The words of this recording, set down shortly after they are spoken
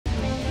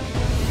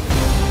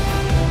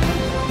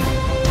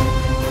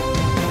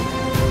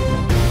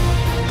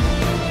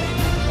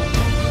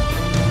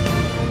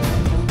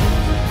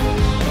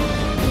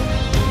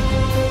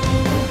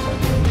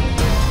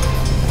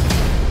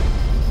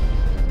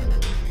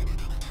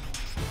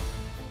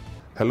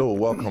Hello,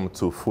 welcome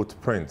to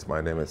Footprint. My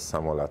name is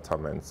Samuel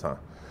Atamensa.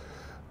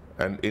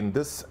 And in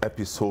this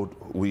episode,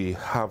 we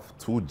have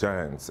two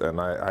giants, and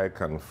I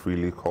can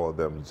freely call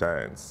them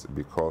giants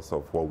because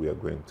of what we are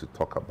going to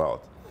talk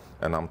about.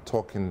 And I'm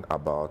talking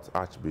about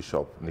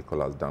Archbishop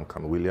Nicholas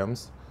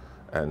Duncan-Williams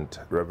and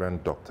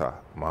Reverend Dr.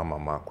 Mama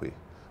Markwei.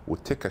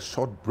 We'll take a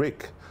short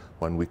break.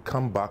 When we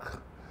come back,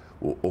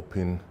 we'll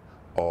open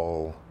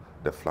all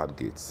the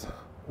floodgates.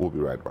 We'll be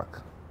right back.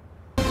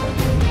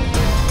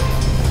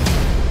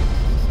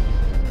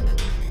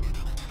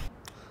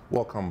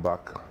 Welcome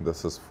back.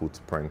 This is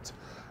Footprint,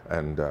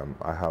 and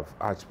I have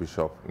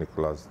Archbishop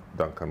Nicholas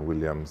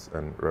Duncan-Williams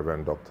and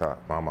Reverend Dr.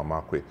 Mama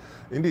Markwei.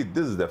 Indeed,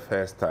 this is the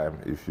first time,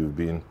 if you've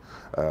been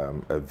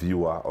a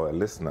viewer or a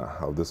listener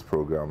of this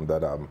program,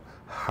 that I'm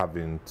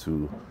having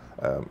to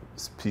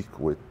speak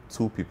with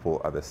two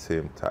people at the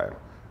same time,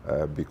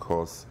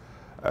 because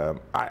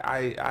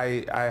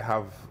I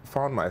have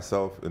found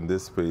myself in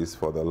this space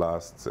for the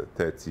last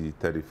 30,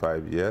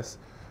 35 years,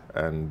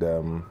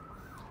 and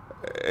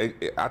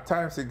at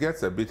times it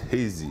gets a bit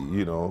hazy,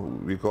 you know,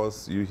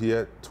 because you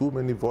hear too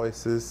many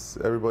voices,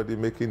 everybody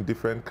making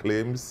different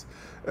claims,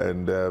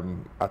 and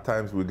at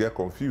times we get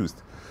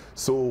confused.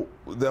 So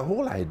the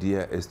whole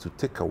idea is to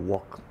take a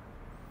walk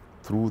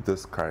through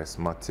this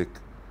charismatic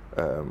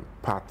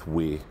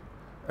pathway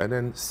and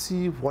then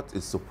see what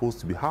is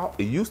supposed to be, how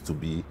it used to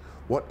be,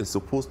 what is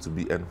supposed to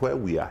be, and where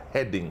we are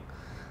heading.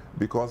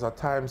 Because at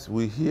times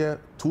we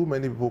hear too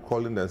many people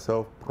calling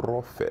themselves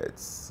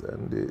prophets,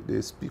 and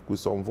they speak with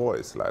some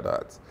voice like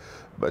that.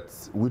 But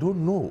we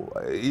don't know,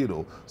 you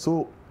know.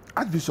 So,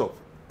 Archbishop,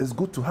 it's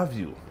good to have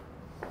you.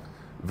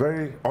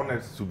 Very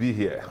honored to be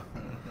here.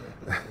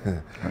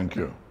 Thank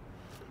you.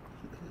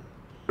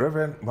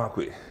 Reverend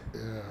Markwei,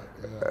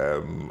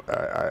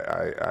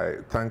 I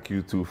thank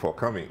you too for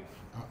coming.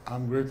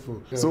 I'm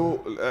grateful.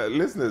 So,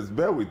 listeners,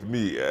 bear with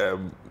me.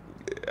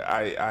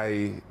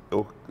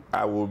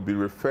 I will be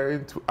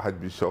referring to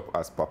Archbishop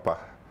as Papa,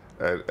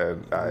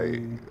 and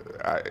I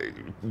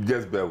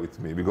just bear with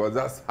me because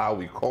that's how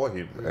we call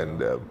him. Yeah.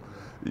 And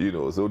you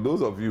know, so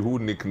those of you who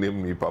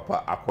nickname me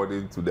Papa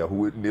according to the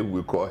name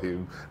we call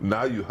him,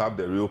 now you have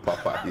the real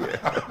Papa here.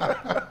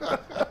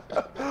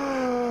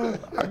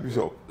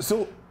 Archbishop.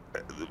 So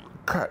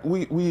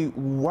we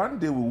one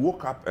day we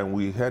woke up and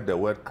we heard the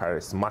word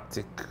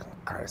charismatic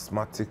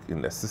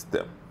in the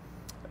system.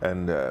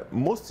 And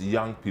most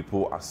young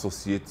people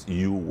associate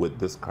you with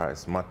this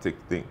charismatic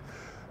thing.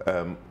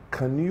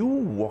 Can you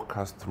walk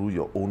us through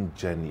your own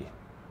journey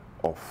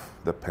of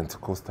the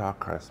Pentecostal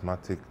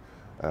charismatic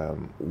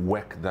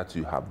work that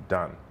you have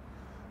done,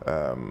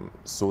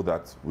 so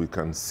that we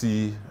can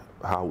see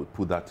how we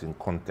put that in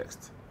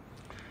context?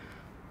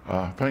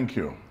 Thank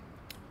you.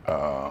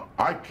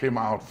 I came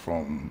out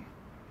from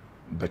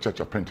the Church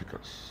of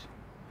Pentecost,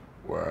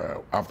 where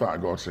after I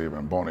got saved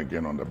and born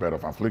again on the bed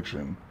of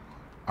affliction,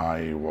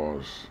 I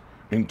was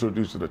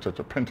introduced to the Church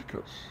of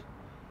Pentecost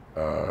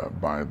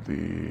by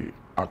the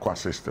Aqua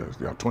sisters.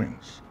 They are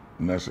twins,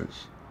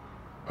 nurses,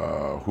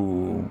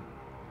 who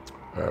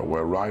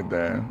were right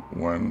there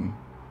when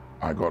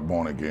I got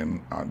born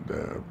again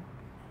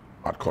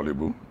at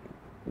Kolibu,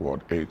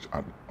 Ward H,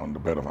 on the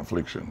bed of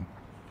affliction.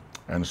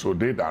 And so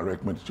they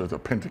direct me to Church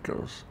of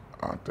Pentecost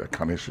at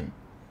Kanishin.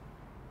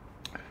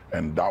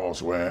 And that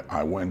was where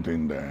I went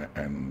in there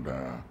and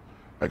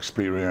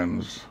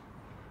experienced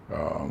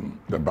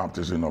the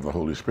baptism of the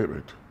Holy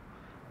Spirit,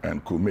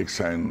 and could make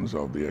sense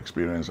of the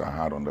experience I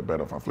had on the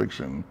bed of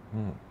affliction.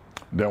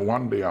 Then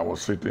one day I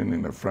was sitting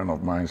in a friend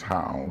of mine's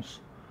house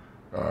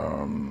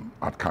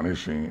at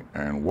Kanishin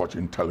and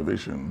watching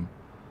television,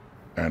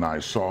 and I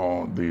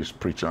saw this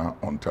preacher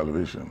on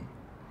television.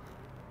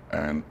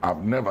 And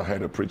I've never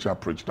heard a preacher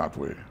preach that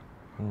way.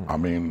 I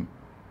mean,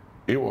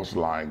 it was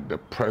like the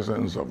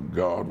presence of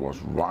God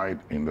was right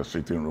in the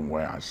sitting room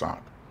where I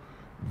sat.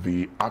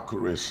 The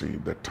accuracy,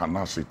 the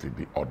tenacity,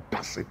 the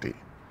audacity,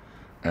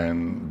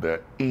 and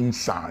the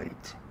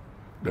insight,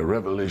 the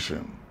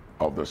revelation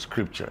of the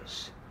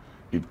scriptures,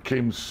 it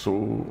came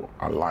so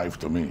alive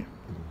to me.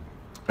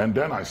 And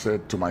then I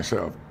said to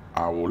myself,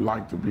 I would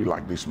like to be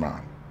like this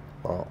man.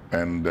 Wow.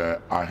 And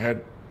I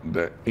had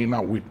the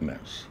inner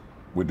witness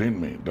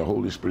within me. The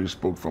Holy Spirit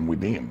spoke from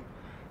within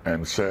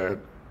and said,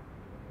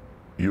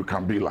 you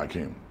can be like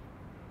him.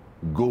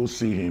 Go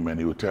see him and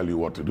he will tell you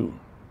what to do.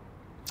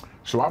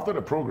 So after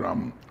the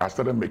program, I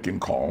started making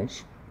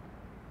calls,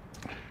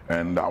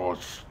 and I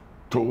was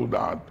told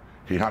that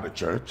he had a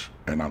church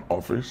and an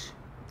office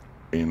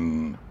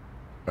in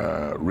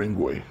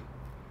Ringway.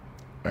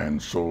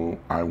 And so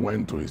I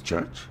went to his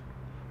church,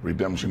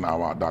 Redemption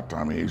Hour. At that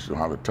time, he used to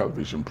have a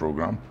television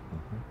program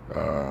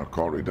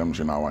called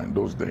Redemption Hour in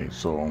those days.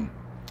 So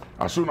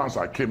as soon as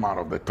I came out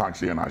of the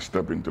taxi and I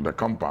stepped into the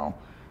compound,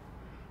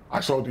 I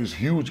saw this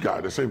huge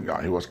guy, the same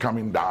guy. He was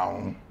coming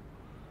down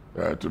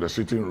to the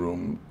sitting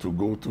room to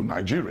go to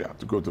Nigeria,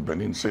 to go to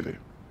Benin City.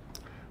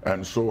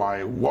 And so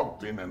I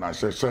walked in and I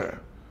said, sir,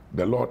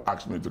 the Lord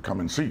asked me to come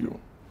and see you.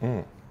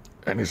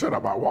 And he said,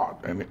 about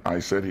what? And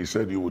he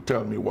said, you will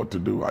tell me what to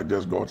do. I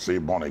just got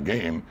saved, born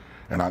again,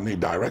 and I need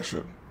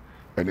direction.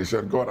 And he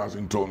said, God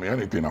hasn't told me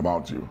anything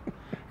about you.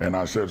 And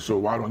I said, so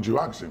why don't you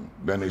ask him?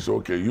 Then he said,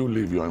 okay, you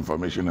leave your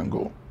information and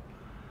go.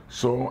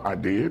 So I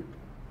did.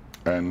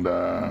 And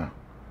a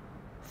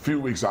few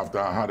weeks after,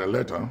 I had a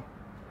letter.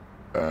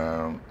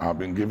 I've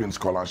been given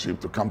scholarship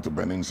to come to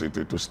Benin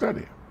City to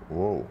study.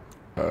 Whoa.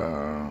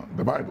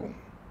 The Bible.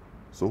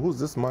 So who's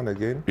this man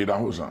again?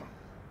 Idahosa.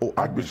 Oh,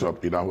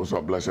 Archbishop Idahosa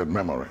of blessed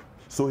memory.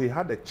 So he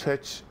had a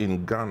church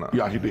in Ghana?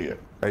 Yeah, he did.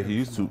 And he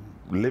used to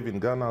live in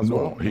Ghana as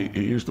well? No,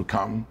 he used to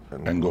come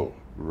and go.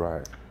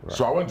 Right.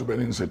 So I went to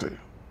Benin City.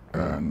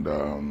 And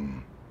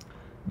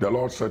the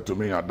Lord said to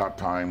me at that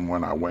time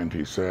when I went,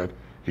 he said,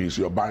 he's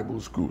your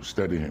Bible school,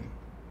 study him.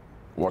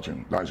 Watch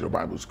him, that's your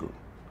Bible school.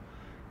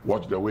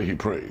 Watch the way he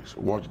prays.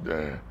 Watch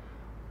the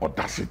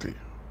audacity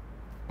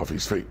of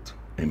his faith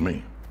in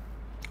me.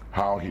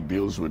 How he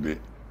deals with the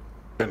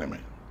enemy.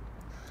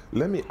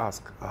 Let me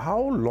ask,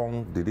 how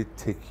long did it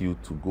take you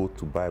to go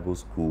to Bible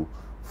school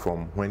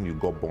from when you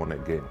got born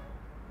again?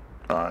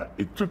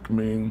 It took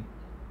me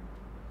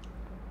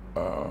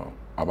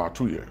about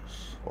 2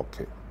 years.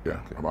 Okay. Yeah,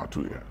 okay. About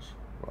 2 years.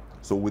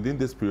 So within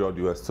this period,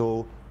 you were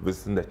still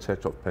visiting the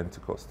Church of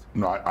Pentecost?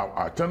 No,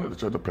 I attended the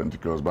Church of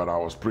Pentecost, but I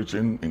was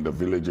preaching in the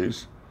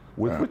villages.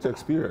 With which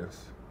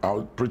experience? I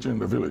was preaching in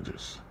the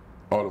villages,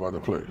 all over the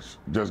place,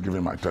 just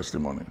giving my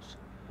testimonies.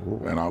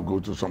 Ooh. And I'll go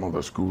to some of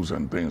the schools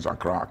and things,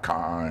 Accra,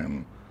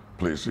 and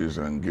places,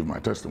 and give my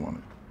testimony.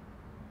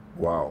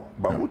 Wow.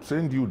 But who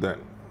trained you then,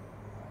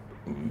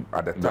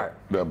 at the time?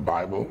 The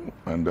Bible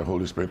and the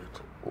Holy Spirit.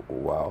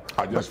 Wow.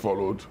 I just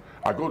followed.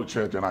 I go to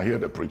church and I hear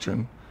the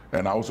preaching,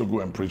 and I also go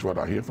and preach what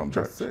I hear from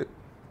church. That's it.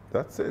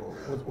 That's it.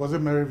 Was it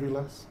Mary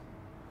Villas?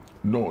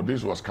 No,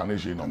 this was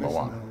Kaneshi number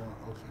one.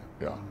 Okay.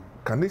 Yeah.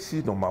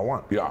 Kaneshi number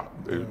one? Yeah.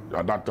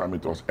 At that time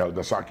it was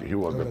Elder Saki. He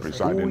was the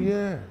presiding,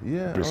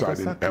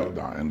 presiding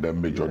elder, and then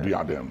Major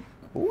Diadem.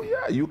 Oh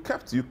yeah, you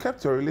kept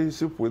your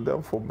relationship with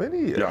them for many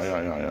years.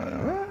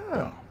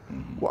 Yeah.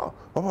 Mm-hmm. Wow.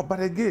 Oh,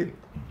 but again,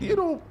 you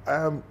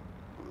know,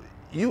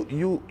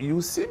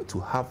 you seem to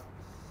have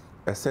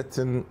a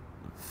certain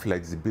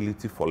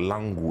flexibility for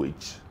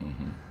language,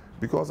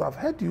 because I've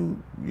heard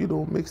you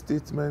know, make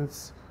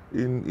statements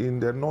in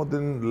the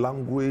northern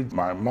language.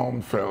 My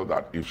mom felt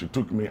that if she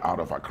took me out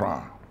of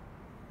Accra,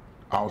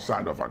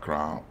 outside of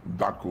Accra,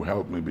 that could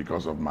help me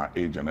because of my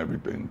age and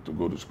everything to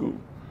go to school.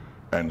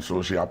 And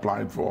so she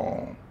applied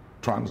for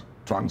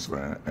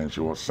transfer, and she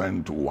was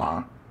sent to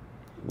Wa.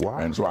 Wow.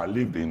 And so I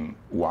lived in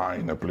Wa,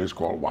 in a place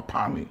called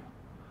Wapani,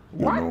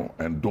 you know,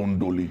 and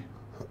Dondoli.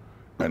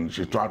 And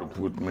she tried to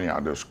put me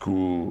at the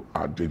school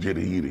at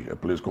Jejerihiri, a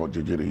place called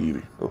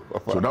Jejerihiri.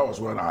 So that was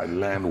when I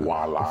learned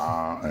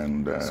Wala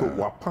and... so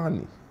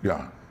Wapani?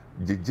 Yeah.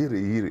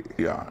 Jejerihiri?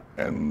 Yeah,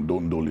 and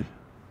Dondoli.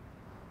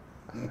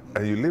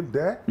 And you lived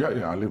there?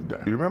 Yeah, I lived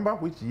there. You remember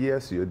which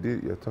years you're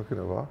talking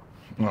about?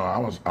 No, I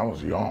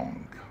was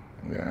young.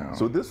 Yeah.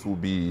 So this will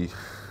be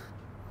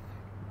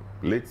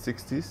late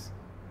 60s?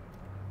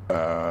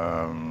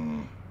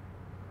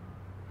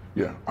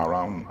 Yeah,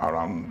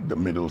 around the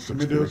middle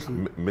 60s.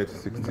 Mid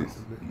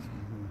 60s.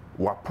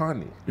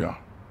 Wapani? Yeah.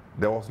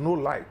 There was no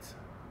light?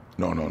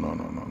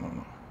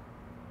 No.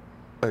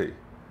 Hey,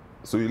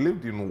 so you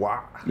lived in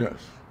Wa?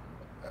 Yes.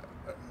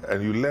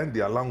 And you learned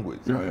their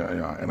language?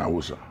 Yeah, and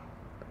Hausa.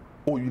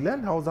 Oh, you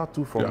learned Hausa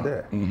too from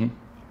there?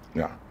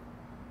 Yeah.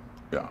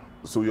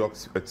 So your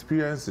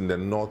experience in the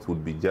north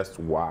would be just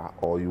Wa,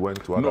 or you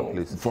went to other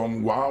places?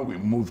 From Wa we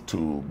moved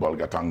to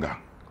Bolgatanga.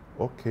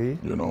 Okay.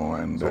 You know,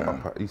 and so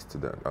Upper East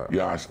then.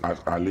 Yeah,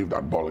 I lived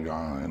at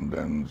Bolga, and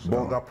then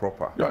Bolga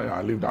proper. Yeah,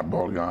 I lived at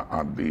Bolga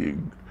at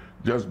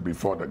just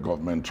before the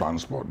government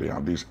transport. They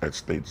have these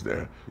estates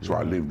there, so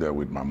I lived there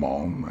with my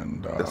mom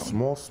and the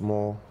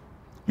small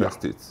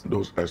estates.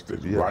 Those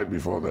estates right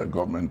before the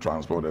government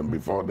transport and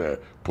before the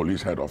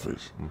police head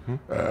office,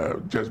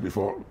 just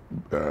before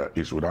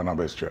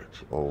Isudanabe's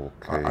church.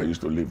 Okay. I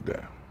used to live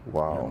there.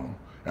 Wow. You know?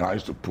 And I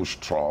used to push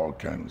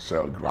truck and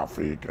sell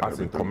graphic and as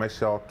in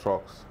commercial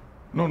trucks?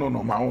 No,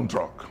 my own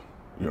truck.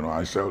 You know,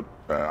 I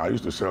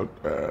used to sell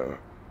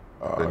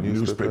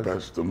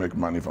newspapers to make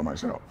money for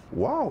myself.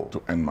 Wow.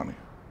 To earn money.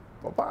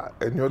 Papa,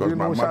 and you're doing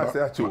my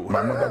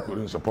mother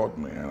couldn't support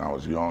me, and I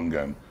was young,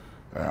 and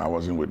I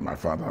wasn't with my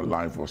father.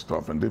 Life was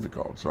tough and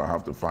difficult, so I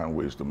have to find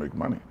ways to make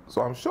money.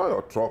 So I'm sure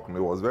your truck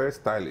was very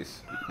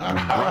stylish. You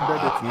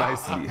branded it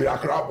nicely. The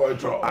Accra boy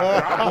truck.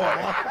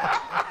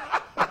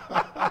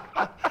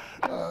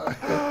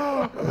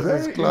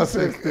 Very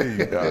classic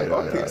thing.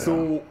 Okay,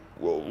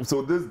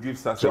 so this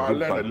gives us. So I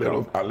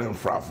learned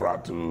Fra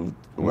to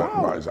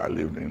whilst I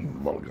lived in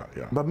Volga.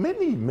 Yeah. But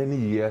many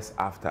years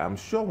after, I'm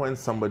sure when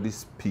somebody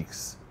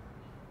speaks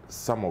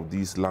some of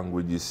these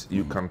languages,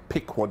 you can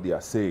pick what they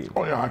are saying.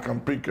 Oh yeah, I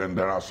can pick, and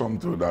there are some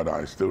too that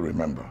I still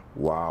remember.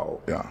 Wow.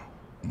 Yeah.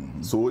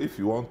 So if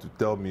you want to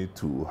tell me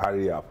to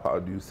hurry up, how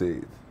do you say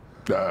it?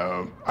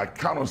 I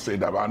cannot say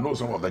that, but I know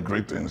some of the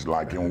greetings,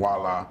 like in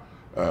Wala.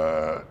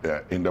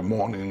 In the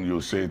morning,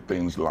 you say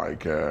things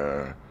like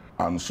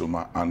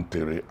Ansuma,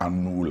 Antere,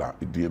 Anula,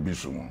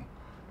 Idiobisu.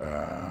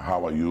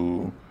 How are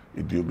you?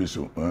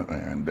 Idiobisu.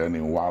 And then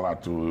in Wala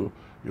too,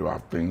 you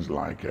have things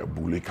like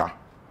Bulika,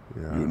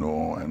 you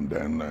know, and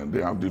then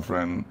they have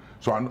different.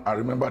 So I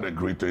remember the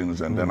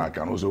greetings, and then I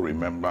can also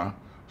remember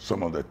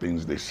some of the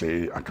things they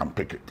say. I can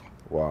pick it.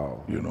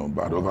 Wow. You know,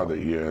 but over the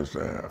years,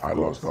 I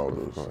lost all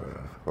those.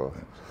 Of course.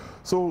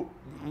 So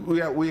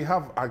we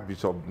have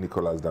Archbishop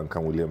Nicholas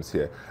Duncan-Williams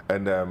here,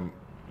 and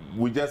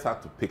we just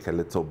have to pick a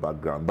little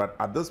background. But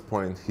at this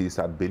point, he's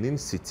at Benin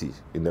City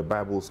in the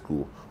Bible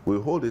school.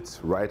 We'll hold it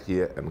right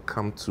here and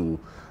come to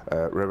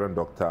Reverend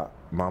Dr.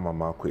 Mama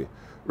Markwei.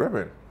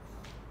 Reverend,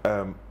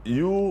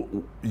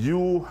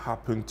 you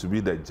happen to be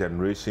the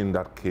generation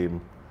that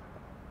came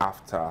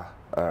after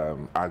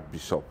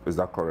Archbishop. Is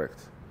that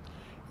correct?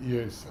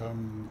 Yes.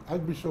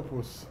 Archbishop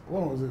was,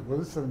 when was it?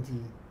 Was it 70?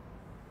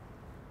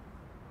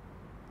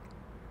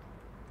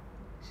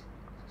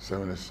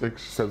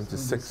 76?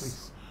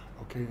 76.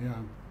 Okay,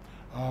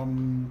 yeah.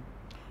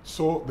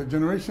 So the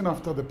generation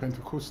after the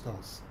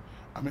Pentecostals,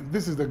 I mean,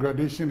 this is the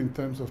gradation in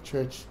terms of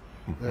church.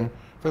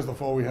 First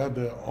of all, we had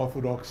the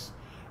Orthodox,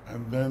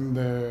 and then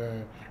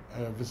the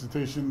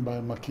visitation by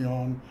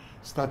Makion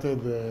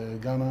started the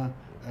Ghana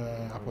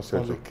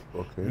Apostolic,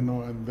 you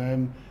know, and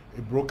then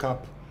it broke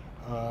up,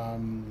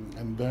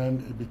 and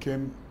then it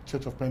became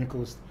Church of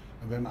Pentecost,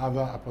 and then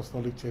other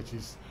apostolic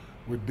churches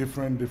with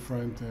different,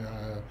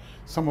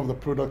 some of the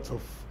products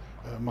of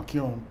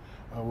Makion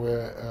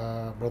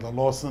were Brother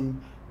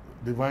Lawson,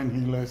 Divine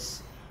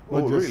Healers.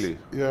 Really?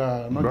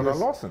 Yeah. Brother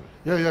Lawson?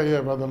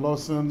 Yeah, Brother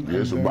Lawson.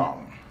 Yes,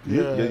 bow.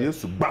 Yeah,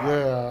 yes, bow.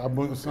 Yeah,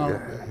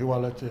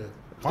 Hiwalache.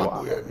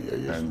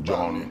 And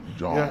John.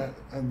 Yeah,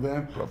 and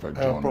then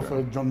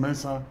Prophet John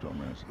Mensah.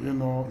 You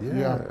know,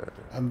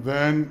 And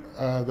then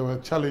there were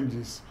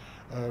challenges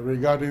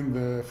regarding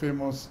the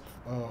famous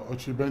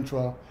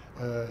Ochibenchwa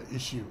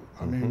issue.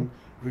 I mean,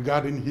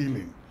 regarding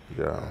healing.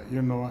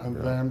 You know, and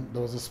then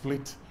there was a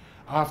split.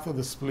 After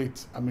the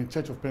split, I mean,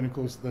 Church of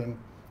Pentecost then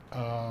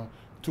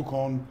took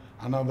on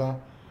another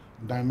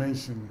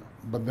dimension.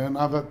 But then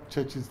other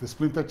churches, the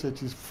splinter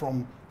churches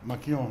from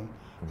Makion,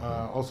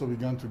 also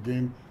began to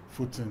gain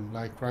footing,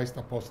 like Christ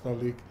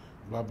Apostolic,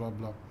 blah, blah,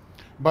 blah.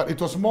 But it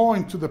was more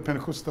into the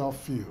Pentecostal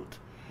field.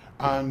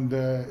 And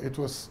it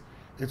was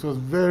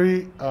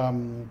very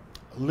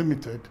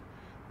limited,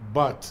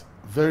 but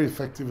very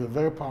effective and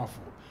very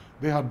powerful.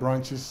 They had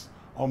branches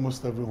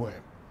almost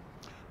everywhere.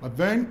 But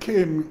then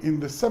came in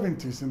the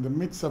 70s, in the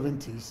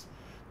mid-70s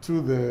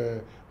to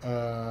the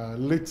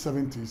late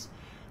 70s,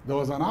 there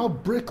was an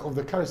outbreak of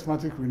the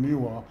charismatic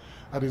renewal.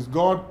 That is,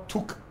 God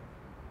took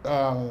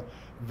the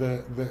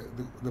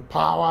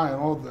power and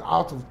all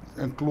out of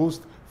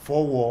enclosed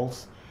four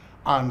walls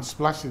and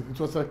splashed it. It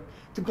was a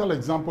typical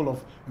example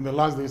of, in the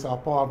last days, I'll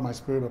pour out my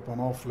spirit upon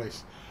all flesh.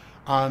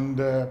 And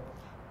that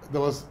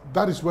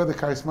is where the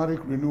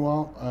charismatic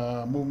renewal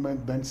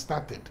movement then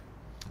started.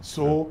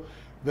 So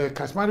the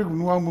charismatic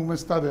renewal movement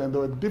started, and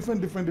there were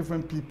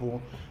different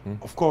people.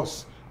 Of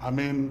course, I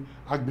mean,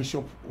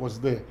 Archbishop was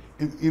there.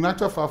 In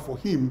actual fact, for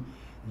him,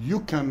 you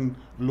can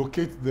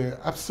locate the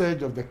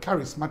upsurge of the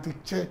charismatic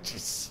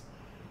churches,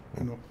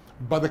 you know.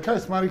 But the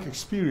charismatic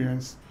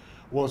experience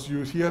was,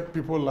 you hear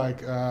people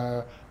like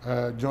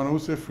John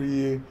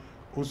Osefriye,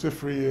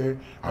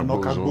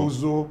 Anoka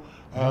Gozo,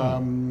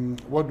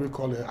 what do we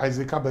call it,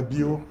 Isaac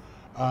Ababio,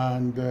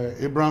 and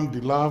Abraham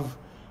DeLove,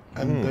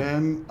 and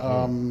then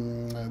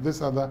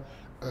this other,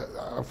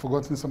 I've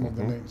forgotten some of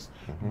the names.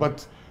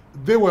 But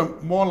they were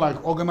more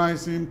like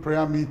organizing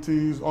prayer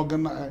meetings.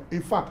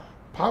 In fact,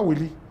 Pa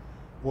Willie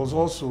was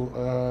also,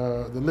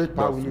 the late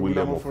Pa Willie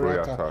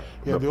Oforiata.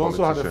 Yeah, they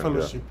also had a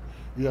fellowship.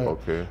 Yeah.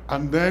 Okay.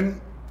 And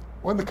then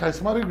when the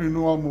charismatic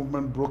renewal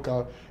movement broke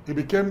out, it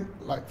became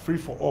like free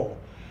for all.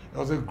 There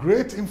was a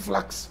great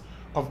influx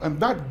of, and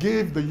that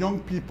gave the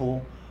young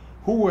people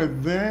who were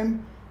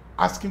then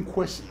asking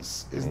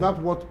questions. Is that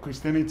what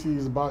Christianity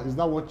is about? Is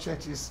that what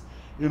churches,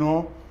 you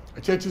know?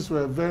 Churches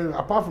were very,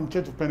 apart from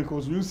Church of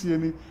Pentecost, you see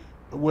any,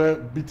 were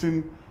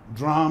beating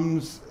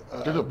drums.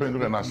 Church of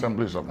Pentecost and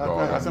Assemblies of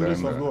God.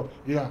 Assemblies of God,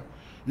 yeah.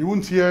 You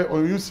won't hear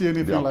or you see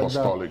anything like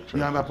that. Churches.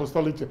 Yeah, the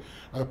apostolic church.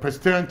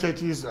 Presbyterian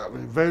churches,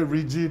 very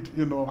rigid,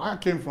 you know. I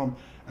came from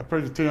a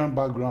Presbyterian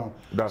background.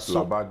 That's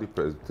Labadi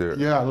Presbyterian.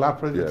 Yeah, La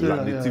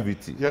Presbyterian. Yeah, La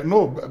Nativity. Yeah,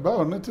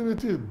 no,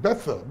 Nativity,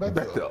 Bethel.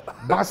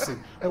 Basil.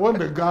 And when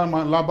the guy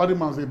man, Labadi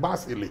man say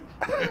Basili.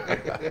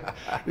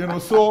 You know,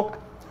 so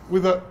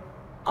with the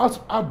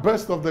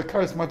outburst of the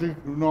charismatic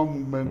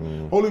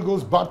movement, Holy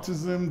Ghost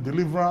baptism,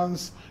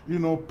 deliverance, you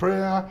know,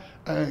 prayer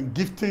and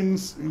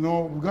giftings, you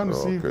know, we're going to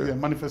see the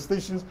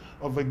manifestations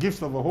of the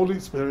gifts of the Holy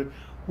Spirit,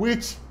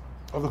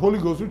 of the Holy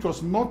Ghost, which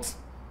was not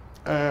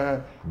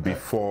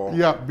before.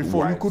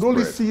 Before. You could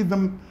only see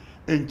them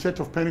in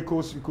Church of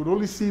Pentecost. You could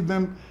only see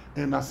them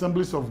in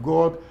Assemblies of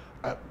God.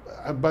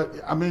 But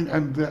I mean,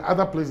 and the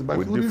other places. But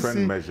with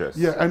different measures.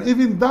 Yeah, and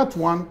even that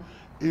one,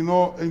 you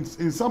know,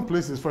 in some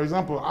places, for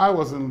example, I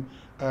was in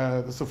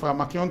the Sophia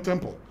Makion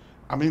Temple,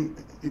 I mean,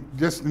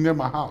 just near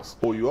my house.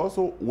 Oh, you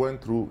also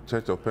went through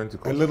Church of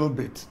Pentecost? A little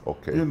bit.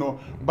 Okay. You know,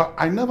 but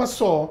I never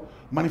saw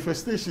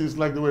manifestations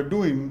like they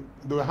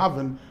were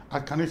having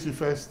at Kaneshi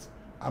Fest.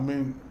 I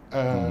mean,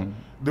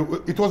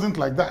 it wasn't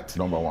like that.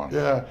 Number one.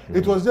 Yeah,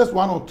 it was just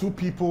one or two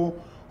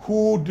people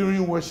who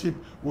during worship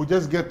will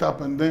just get up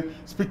and then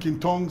speak in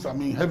tongues, I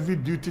mean heavy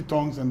duty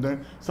tongues, and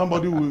then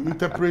somebody will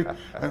interpret,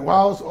 and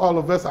whilst all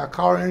of us are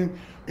cowering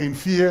in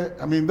fear,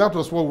 I mean that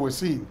was what we're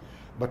seeing.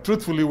 But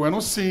truthfully, we're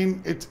not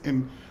seeing it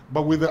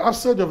but with the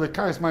upsurge of the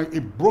charisma,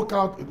 it broke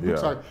out, it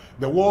looks like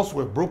the walls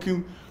were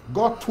broken.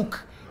 God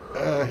took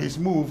his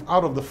move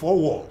out of the four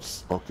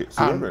walls. Okay,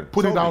 so and Reverend,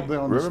 put it out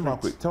there on the Reverend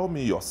streets. Markwei, tell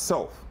me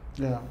yourself.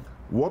 Yeah.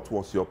 What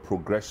was your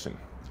progression?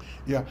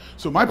 Yeah,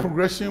 so my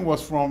progression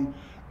was from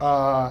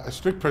a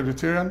strict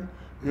Presbyterian,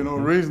 you know,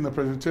 raised in a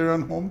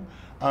Presbyterian home,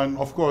 and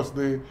of course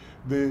they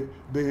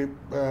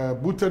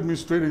booted me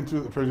straight into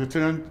the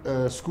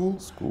Presbyterian school.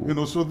 You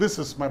know, so this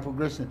is my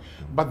progression.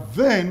 But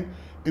then,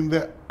 in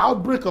the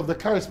outbreak of the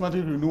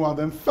charismatic renewal,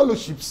 then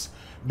fellowships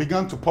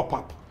began to pop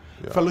up.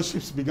 Yeah.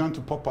 Fellowships began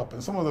to pop up,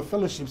 and some of the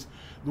fellowships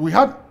we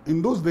had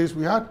in those days,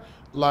 we had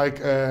like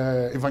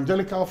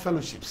evangelical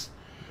fellowships.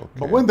 Okay.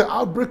 But when the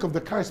outbreak of the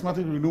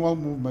charismatic renewal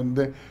movement,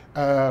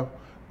 there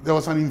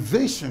was an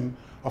invasion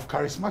of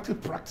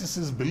charismatic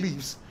practices,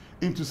 beliefs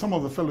into some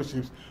of the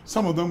fellowships.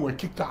 Some of them were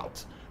kicked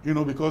out, you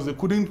know, because they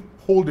couldn't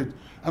hold it.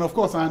 And of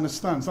course, I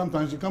understand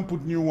sometimes you can't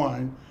put new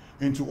wine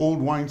into old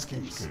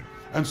wineskins. Okay.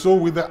 And so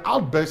with the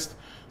outburst,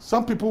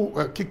 some people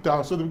were kicked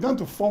out, so they began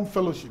to form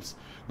fellowships.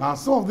 Now,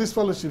 some of these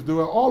fellowships, they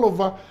were all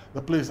over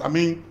the place. I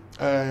mean,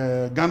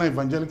 Ghana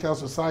Evangelical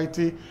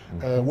Society,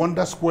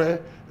 Wonder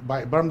Square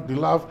by Bram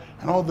DeLove,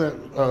 and all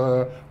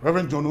the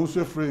Reverend John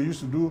Oswefre used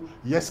to do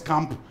Yes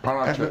Camp.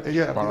 Parachurch.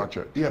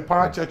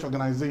 Parachurch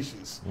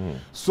organizations.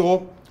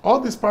 So all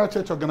these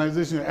parachurch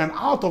organizations, and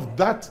out of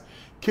that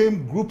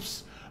came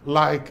groups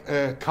like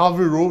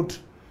Calvary Road.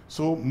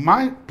 So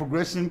my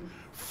progression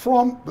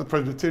from the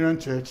Presbyterian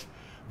Church,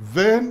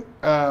 then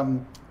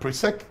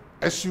Presec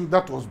SU,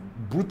 that was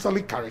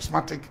brutally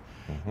charismatic.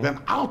 Then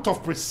out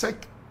of Presec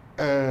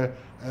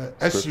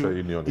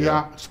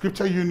SU,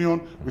 Scripture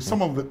Union, with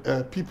some of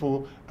the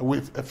people,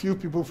 with a few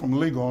people from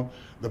Legon,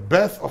 the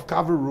birth of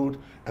Calvary Road,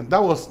 and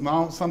that was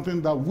now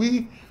something that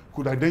we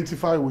could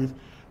identify with.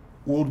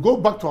 We would go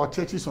back to our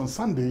churches on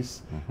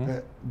Sundays,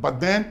 but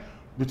then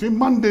between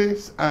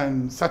Mondays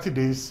and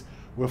Saturdays,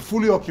 we're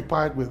fully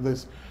occupied with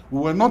this. We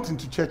were not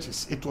into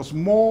churches. It was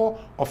more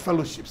of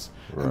fellowships.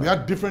 Right. And they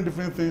had different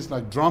things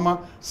like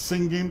drama,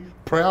 singing,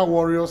 prayer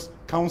warriors,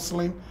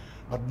 counseling.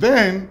 But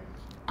then,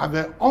 at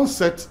the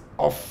onset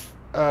of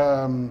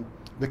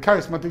the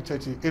charismatic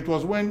church, it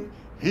was when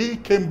he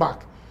came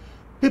back.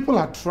 People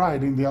had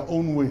tried in their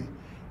own way.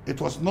 It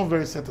was not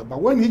very settled.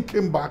 But when he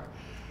came back,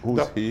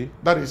 who's he?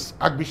 That is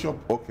Archbishop.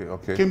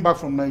 Okay. Came back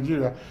from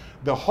Nigeria.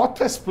 The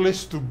hottest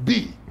place to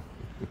be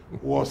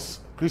was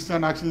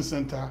Christian Action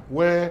Center,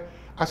 where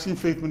Action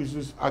Faith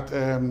Ministries at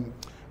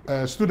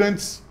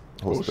students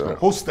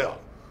hostel.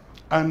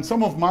 And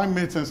some of my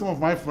mates and some of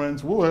my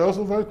friends who were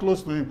also very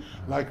close to him,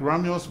 like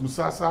Ramios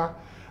Musasa.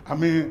 I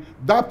mean,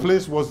 that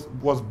place was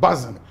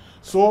buzzing.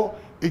 So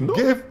it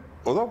gave.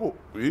 You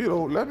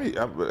know, let me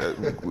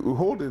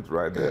hold it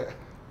right there.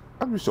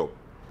 Archbishop,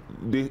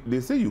 they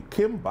say you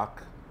came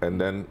back and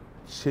then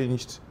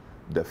changed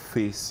the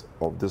face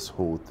of this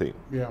whole thing.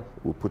 Yeah.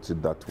 We'll put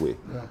it that way.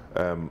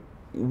 Yeah.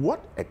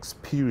 What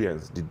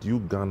experience did you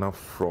garner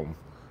from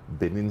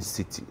Benin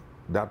City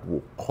that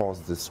will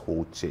cause this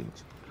whole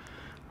change?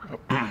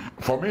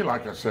 For me,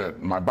 like I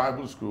said, my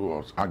Bible school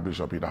was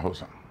Archbishop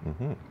Idahosa.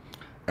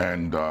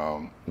 And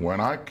when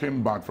I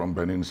came back from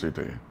Benin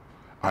City,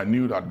 I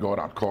knew that God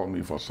had called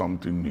me for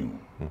something new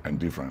and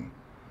different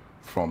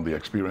from the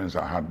experience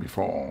I had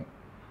before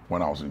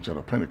when I was in Church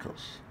of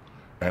Pentecost.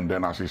 And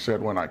then, as he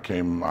said, when I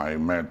came, I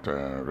met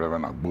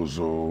Reverend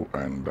Agbozo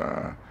and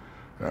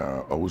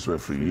Owusu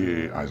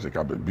Efriye, Isaac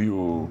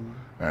Abebiu,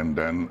 and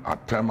then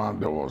at Tema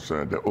there was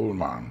the old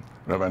man,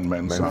 Reverend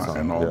Mensah,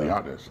 and all the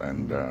others.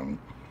 And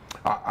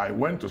I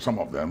went to some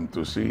of them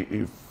to see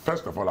if,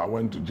 first of all, I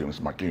went to James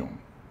McKeown.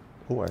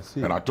 Oh, I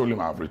see. And I told him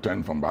I've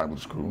returned from Bible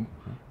school,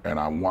 and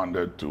I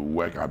wanted to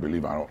work. I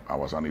believe I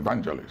was an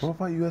evangelist.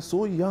 Papa, you were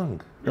so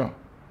young. Yeah.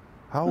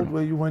 How old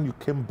were you when you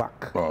came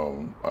back?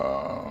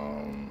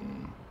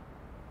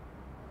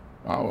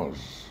 I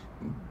was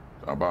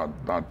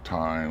about that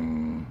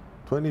time.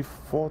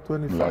 24,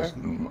 25?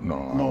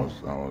 No.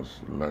 I was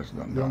less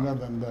than younger that.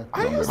 than that.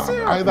 Are you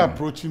serious? Either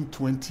approaching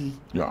 20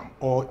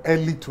 or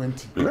early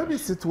 20. Let me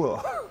sit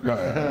well.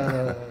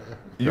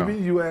 You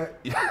mean you were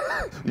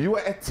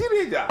a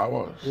teenager? I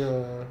was.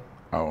 Yeah.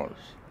 I was.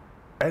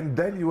 And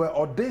then you were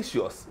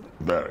audacious.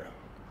 Very.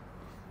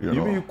 You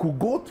mean you could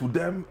go to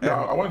them?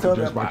 Yeah, I went to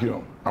James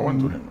McKeown. I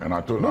went to him and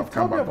I told him I've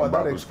come back from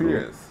Bible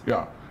school.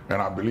 Yeah.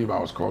 And I believe I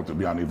was called to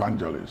be an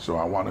evangelist, so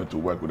I wanted to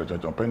work with the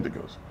Church of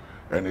Pentecost.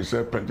 And he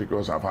said,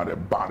 Pentecost have had a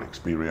bad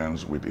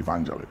experience with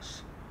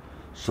evangelists.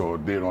 So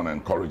they don't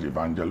encourage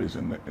evangelists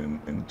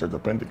in Church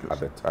of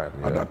Pentecost. At that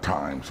time, At that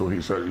time. So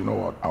he said, you know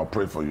what, I'll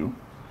pray for you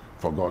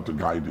for God to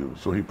guide you.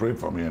 So he prayed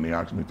for me and he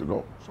asked me to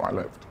go. So I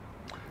left.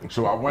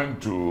 So I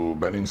went to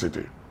Benin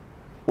City.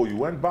 Oh, you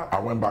went back? I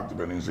went back to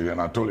Benin City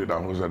and I told Ida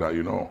who said that,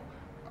 you know,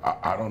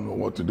 I don't know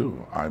what to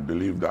do. I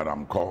believe that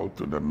I'm called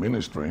to the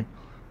ministry,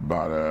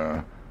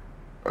 but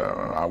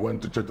I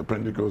went to Church of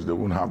Pentecost, they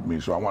wouldn't have me,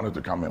 so I wanted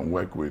to come and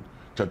work with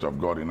Church of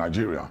God in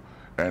Nigeria.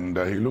 And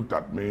he looked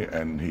at me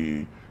and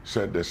he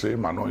said, the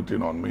same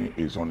anointing on me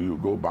is on you.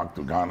 Go back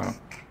to Ghana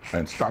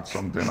and start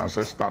something. I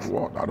said, start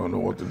what? I don't know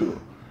what to do.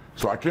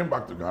 So I came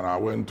back to Ghana. I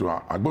went to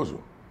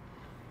Agbozu,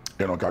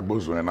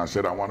 Agbozu, and I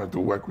said I wanted to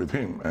work with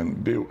him.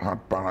 And they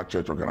had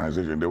para-church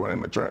organization. They were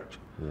in the church.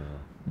 Yeah.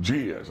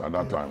 GS at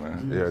that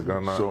time. Yeah,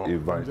 Ghana so,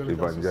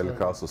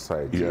 Evangelical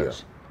Society.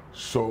 Yes. Yeah.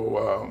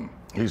 So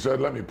he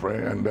said, let me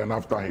pray. And then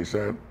after he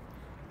said,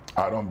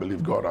 I don't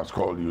believe God has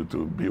called you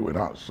to be with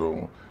us.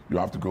 So you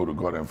have to go to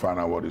God and find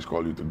out what he's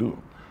called you to do.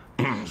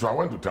 So I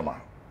went to Tema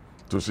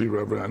to see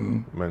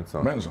Reverend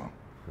Menson,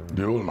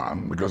 the old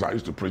man, because I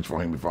used to preach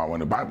for him before I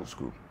went to Bible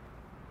school.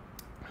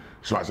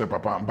 So I said,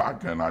 Papa, I'm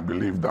back, and I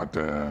believe that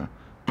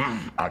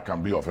I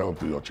can be of help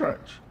to your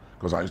church,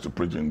 because I used to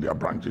preach in their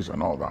branches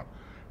and all that.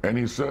 And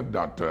he said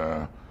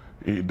that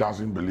he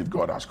doesn't believe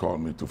God has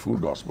called me to full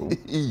gospel,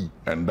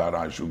 and that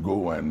I should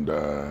go and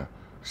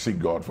seek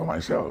God for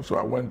myself. So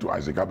I went to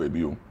Isaac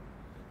Abebiu,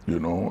 you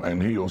know,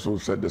 and he also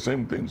said the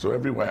same thing. So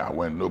everywhere I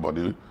went,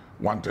 nobody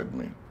wanted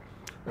me.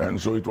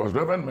 And so it was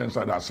Reverend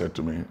Mensah that said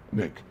to me,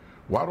 Nick,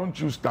 why don't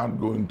you start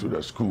going to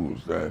the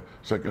schools, the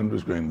secondary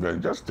school,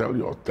 and just tell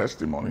your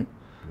testimony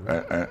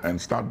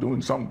and start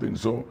doing something.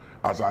 So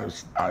as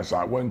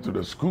I went to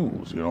the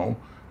schools, you know,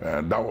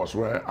 that was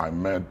where I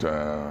met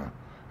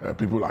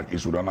people like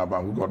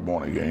Isudanaba, who got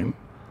born again,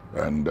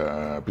 and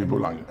people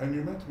like... And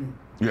you met me.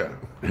 Yeah,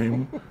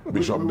 him,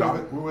 Bishop Da.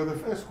 We were the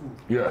first school.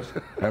 Yes,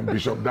 and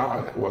Bishop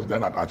Da was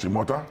then at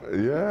Achimota.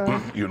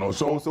 Yeah. You know,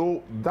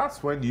 so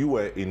that's when you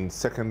were in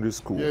secondary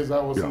school. Yes, I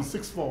was in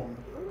sixth form.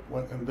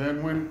 And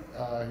then when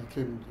he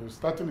came to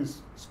starting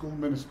his school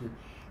ministry,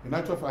 in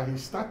actual fact, he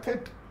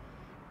started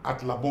at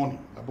Laboni.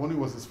 Laboni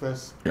was his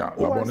first. Yeah,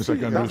 Laboni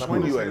secondary that's school.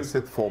 When you were in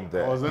sixth form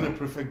there. I was then a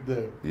prefect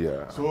there.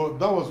 Yeah. So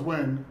that was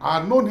when I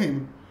had known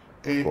him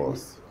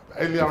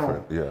earlier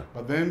on. Yeah.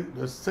 But then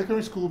the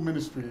secondary school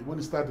ministry, when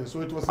he started,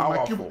 so it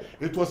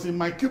was in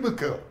my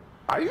cubicle.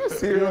 Are you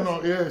serious? You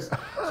know, yes.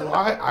 So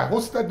I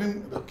hosted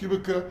him the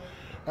cubicle,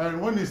 and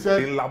when he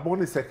said in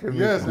Laboni secondary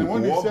yes, school, and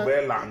when he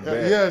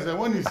said yes, and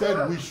when he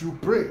said we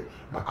should pray,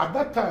 but at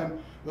that time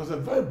there was a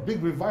very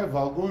big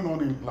revival going on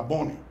in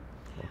Laboni,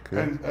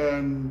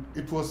 and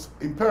it was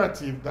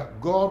imperative that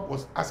God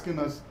was asking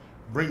us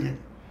bring him.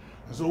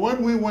 And so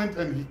when we went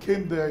and he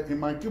came there in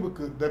my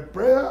cubicle, the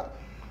prayer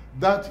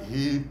that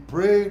he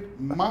prayed,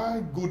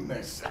 my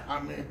goodness,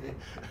 I mean,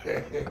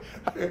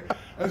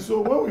 and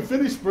so when we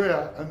finished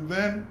prayer, and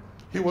then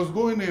he was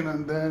going in,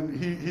 and then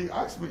he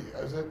asked me,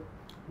 I said,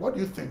 what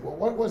do you think? Well,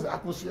 what was the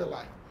atmosphere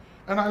like?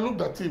 And I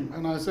looked at him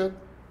and I said,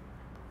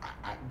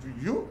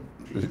 you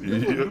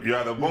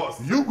are the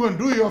boss. You go and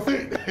do your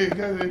thing.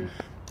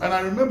 And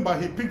I remember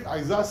he picked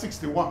Isaiah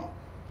 61,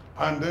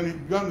 and then he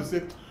began to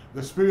say,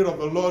 the Spirit of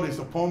the Lord is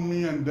upon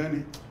me, and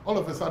then all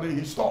of a sudden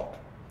he stopped.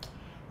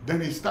 Then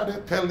he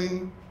started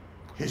telling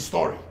his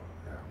story.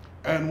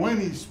 Yeah. And when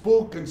he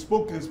spoke and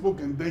spoke and spoke,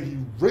 and then he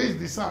raised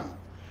his hand,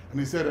 and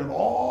he said, and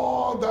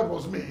all that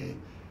was me,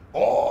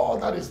 all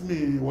that is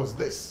me was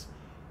this.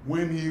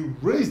 When he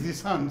raised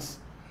his hands,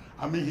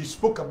 I mean, he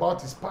spoke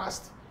about his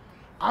past.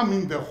 I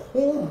mean, the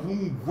whole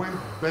room went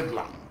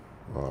bedlam.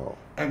 Wow.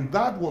 And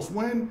that was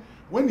when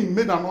he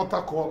made an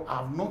altar call.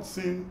 I've not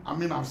seen, I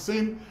mean, I've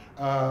seen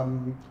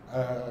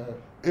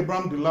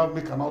Abraham Delal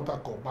make an altar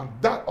call, but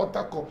that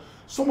altar call,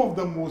 some of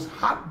the most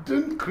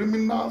hardened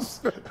criminals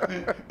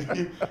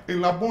in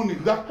Laboni,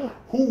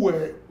 who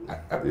were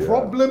a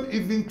problem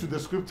even to the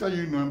scripture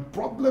union,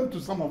 problem to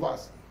some of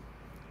us.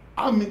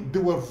 I mean, they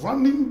were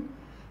running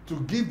to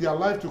give their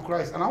life to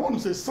Christ. And I want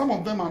to say some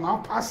of them are now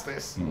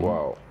pastors.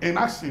 Wow. In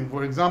action,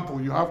 for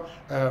example, you have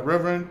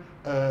Reverend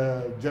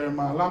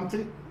Jeremiah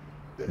Lamte.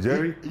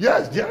 Jerry?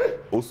 Yes, Jerry.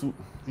 Osu.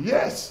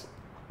 Yes.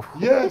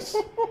 Yes,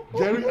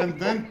 Jerry, and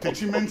then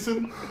Techi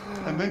Menson,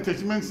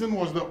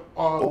 was the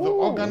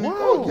organic. Wow.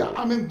 Oh yeah,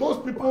 I mean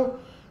those people.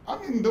 I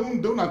mean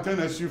don't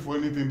attend SU for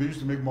anything. They used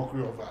to make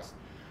mockery of us.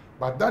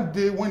 But that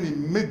day when he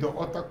made the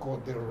altar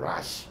call, the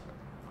rush,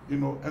 you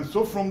know, and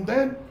so from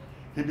then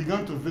he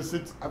began to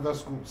visit other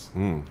schools,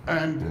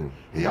 and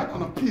he had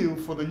an appeal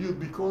for the youth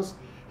because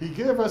he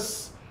gave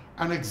us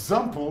an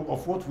example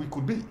of what we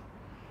could be.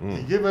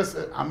 He gave us.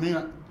 I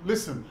mean,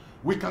 listen,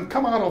 we can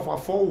come out of our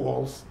four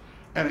walls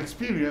and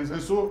experience,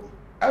 and so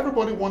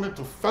everybody wanted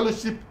to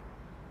fellowship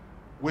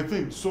with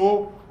him.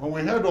 So when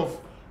we heard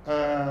of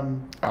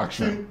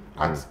action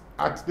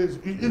at this,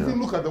 even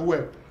look at the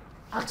word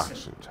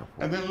action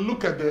and then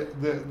look at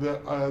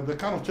the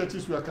kind of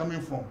churches we are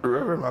coming from.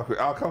 Reverend Markwei,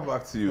 I'll come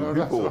back to you.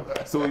 People,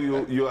 so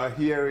you are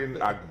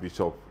hearing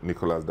Archbishop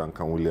Nicholas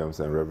Duncan-Williams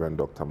and Reverend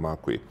Dr.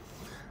 Markwei.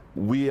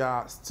 We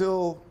are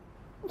still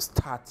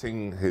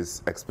starting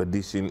his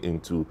expedition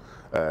into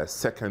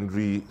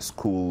secondary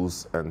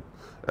schools and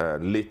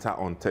later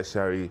on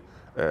tertiary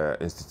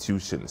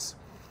institutions.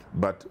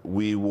 But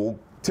we will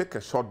take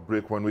a short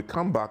break. When we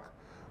come back,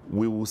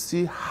 we will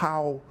see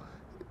how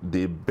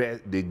they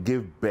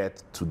gave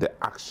birth to the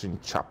Action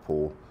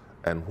Chapel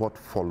and what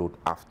followed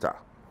after.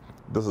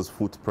 This is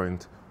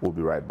Footprint. We'll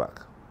be right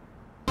back.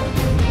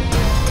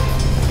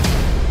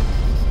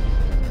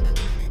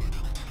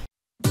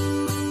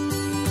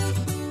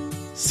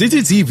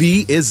 City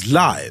TV is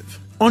live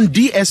on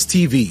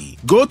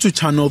DSTV. Go to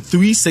channel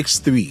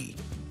 363.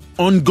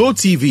 On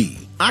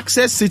GoTV,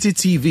 access City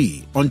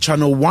TV on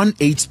channel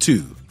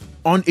 182.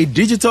 On a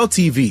digital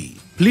TV,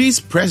 please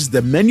press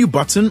the menu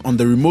button on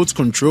the remote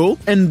control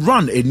and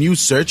run a new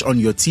search on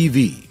your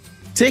TV.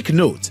 Take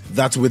note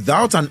that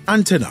without an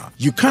antenna,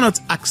 you cannot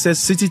access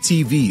City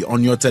TV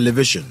on your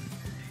television.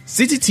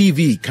 City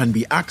TV can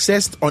be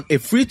accessed on a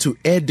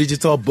free-to-air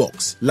digital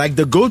box like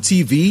the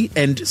GoTV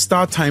and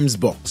StarTimes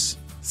box.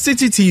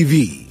 City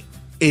TV,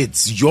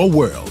 it's your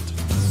world.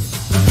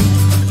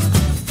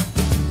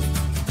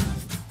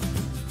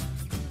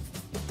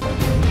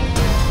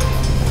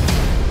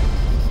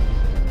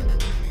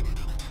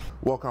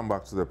 Welcome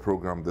back to the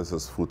program. This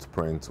is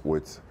Footprint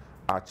with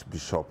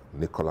Archbishop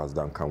Nicholas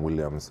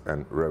Duncan-Williams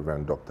and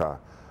Reverend Dr.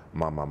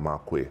 Mama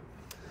Markwei.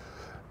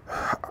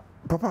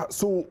 Papa,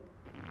 so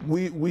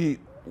we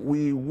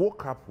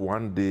woke up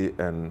one day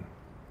and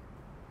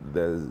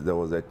there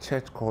was a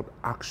church called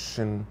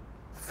Action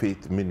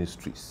Faith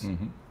Ministries.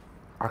 Mm-hmm.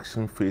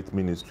 Action Faith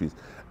Ministries.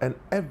 And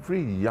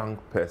every young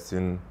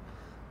person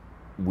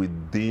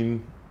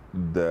within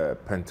the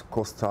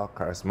Pentecostal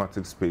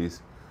charismatic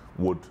space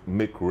would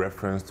make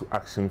reference to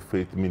Action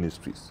Faith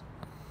Ministries.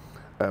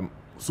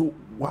 So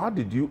how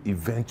did you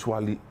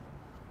eventually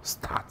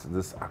start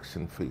this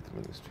Action Faith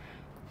Ministry?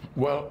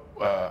 Well,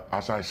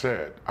 as I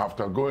said,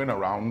 after going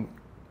around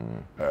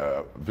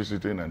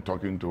visiting and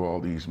talking to all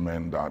these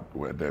men that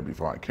were there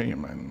before I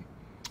came, and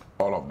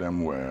all of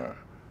them were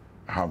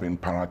having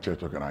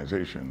parachurch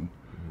organization,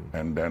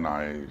 and then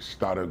I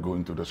started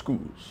going to the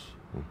schools,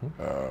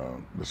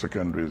 the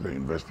secondaries, the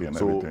university, and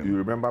everything. So you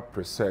remember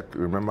Presec,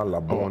 you remember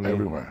Labone?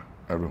 Oh,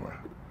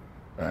 everywhere.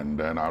 And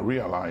then I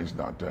realized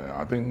that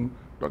I think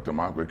Dr.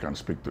 Markwei can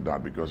speak to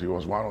that, because he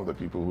was one of the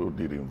people who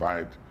did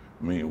invite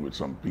me with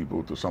some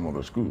people to some of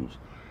the schools.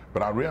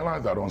 But I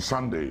realized that on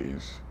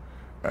Sundays,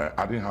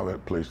 I didn't have a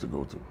place to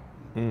go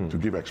to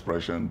give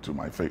expression to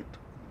my faith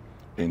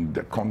in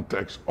the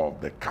context of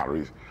the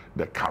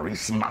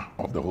charisma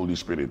of the Holy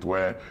Spirit,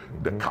 where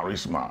the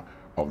charisma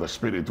of the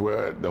Spirit,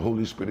 where the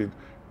Holy Spirit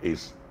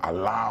is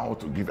allowed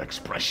to give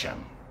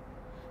expression,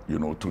 you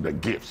know, to the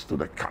gifts, to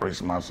the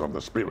charismas of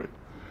the Spirit.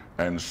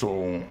 And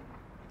so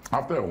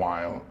after a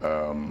while,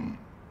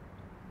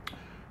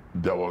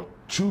 there were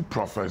two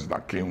prophets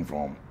that came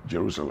from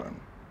Jerusalem,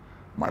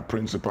 my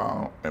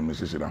principal and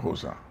Mrs.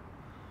 Idahosa,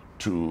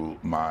 to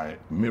my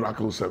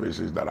miracle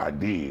services that I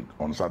did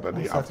on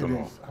Saturday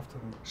afternoon.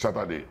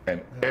 Saturday,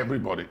 and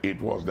everybody, it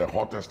was the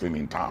hottest thing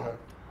in town. Yeah.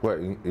 Where,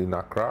 in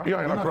Accra?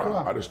 Yeah, in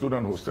Accra, at the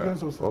student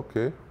hostel.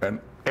 Okay. And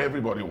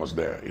everybody was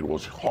there. It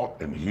was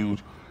hot and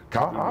huge.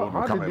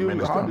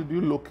 How did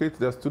you locate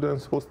the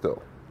students'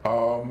 hostel?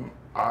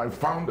 I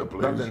found a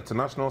place. That's the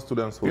International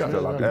Students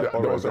Hostel.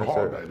 There was a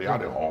hall there. They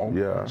had a hall.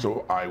 Yeah.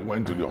 So I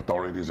went to the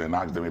authorities and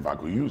asked them if I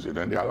could use it,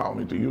 and they allowed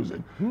me to use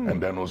it.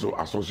 And then also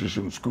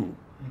Association School.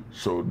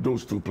 So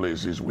those two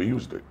places, we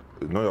used it.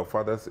 Know your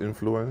father's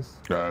influence?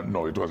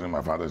 No, it wasn't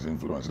my father's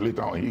influence.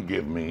 Later on, he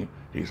gave me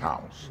his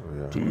house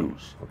to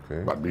use.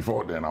 Okay. But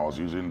before then, I was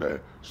using the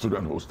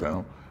student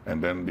hostel,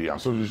 and then the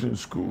Association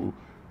School,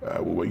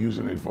 we were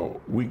using it for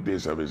weekday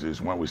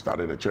services when we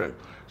started the church.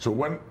 So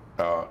when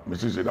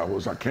Mrs.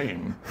 Idahosa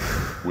came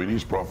with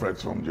these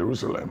prophets from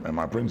Jerusalem and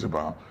my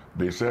principal,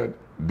 they said,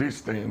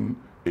 this thing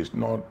is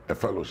not a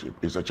fellowship,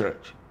 it's a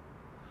church.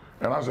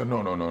 And I said, no,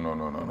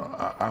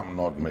 I'm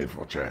not made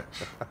for church.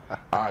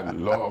 I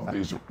love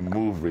this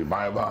move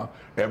revival.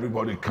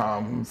 Everybody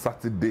come.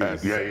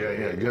 Saturdays.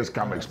 Yeah. Just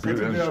come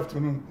experience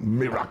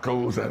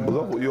miracles. And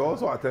you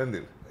also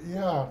attended?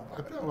 Yeah,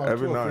 I think about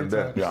every now and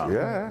then.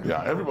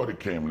 Yeah, everybody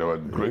came. There were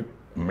great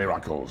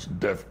miracles,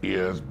 deaf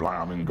ears,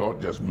 blind. I mean,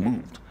 God just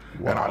moved.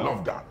 Wow. And I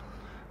loved that.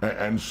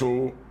 And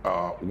so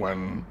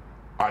when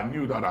I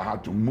knew that I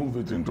had to move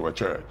it into a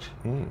church,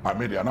 I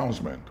made the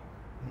announcement.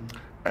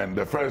 And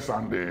the first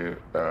Sunday,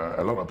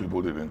 a lot of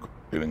people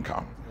didn't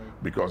come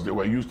because they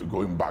were used to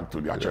going back to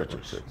their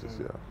churches.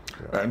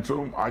 And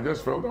so I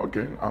just felt,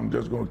 okay, I'm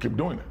just going to keep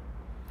doing it.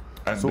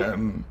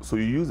 And so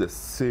you use the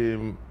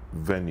same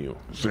venue.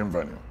 Same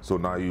venue. So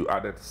now you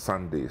added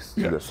Sundays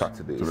to the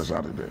Saturdays. To the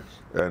Saturdays.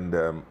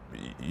 And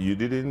you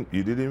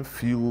didn't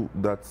feel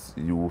that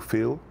you will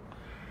fail?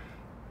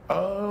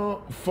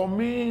 For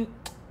me,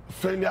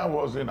 failure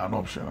wasn't an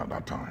option at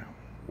that time.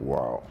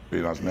 Wow.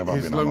 It has never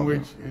been an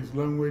option.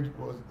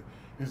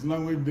 His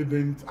language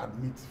didn't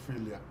admit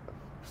failure.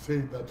 Say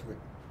it that way.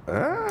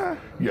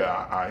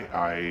 Yeah,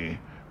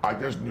 I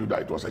just knew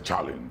that it was a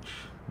challenge.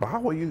 But how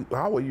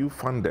were you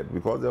funded?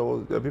 Because there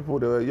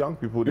were young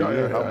people, they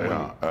didn't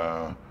have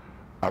money.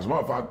 As a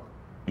matter of fact,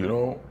 you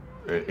know,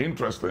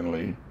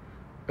 interestingly,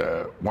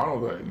 one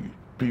of the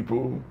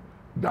people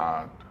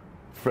that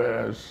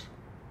first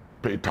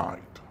paid tithe,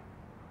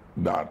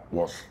 that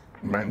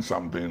meant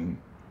something,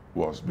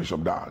 was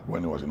Bishop Dag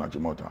when he was in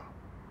Achimota.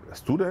 A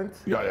student?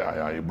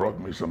 Yeah. He brought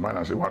me some money.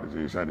 I said, what is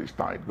it? He said, it's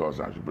tithe. God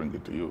said I should bring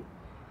it to you.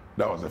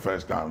 That was the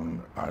first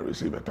time I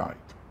received a tithe.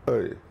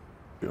 Hey.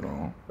 You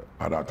know,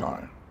 at that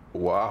time.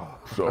 Wow.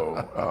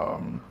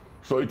 So,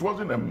 so it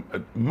wasn't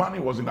money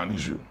wasn't an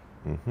issue.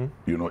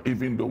 You know,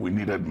 even though we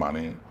needed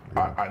money,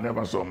 I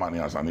never saw money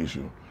as an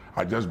issue.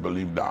 I just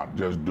believed that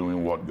just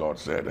doing what God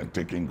said and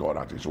taking God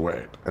at His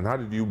word. And how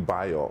did you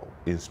buy your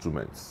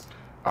instruments?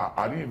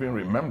 I didn't even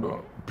remember.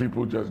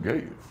 People just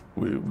gave.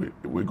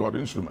 We got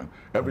instruments.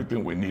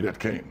 Everything we needed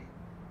came.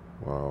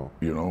 Wow.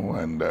 You know,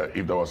 and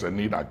if there was a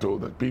need, I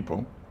told the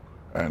people,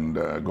 and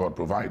God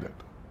provided.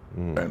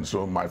 And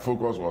so my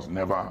focus was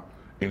never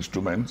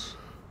instruments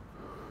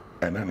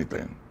and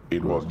anything.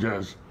 It was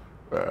just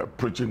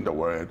preaching the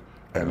word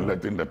and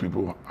letting the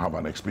people have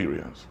an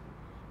experience.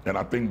 And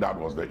I think that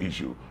was the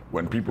issue.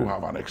 When people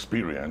have an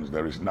experience,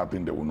 there is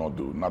nothing they will not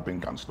do.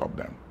 Nothing can stop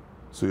them.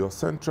 So your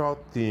central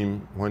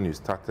theme when you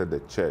started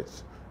the church,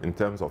 in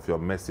terms of your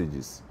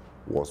messages,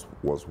 was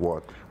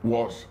what?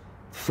 Was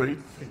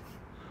faith.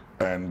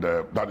 And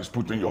that is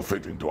putting your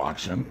faith into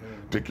action,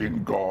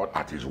 taking God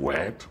at His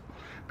word,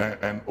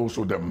 and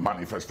also the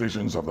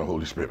manifestations of the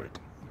Holy Spirit.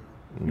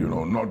 You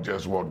know, not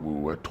just what we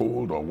were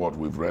told or what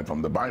we've read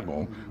from the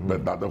Bible,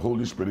 but that the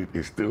Holy Spirit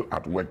is still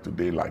at work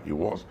today like He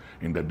was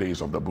in the days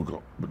of the books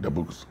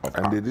of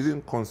And Acts. they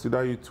didn't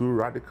consider you too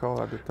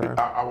radical at the time?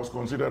 I was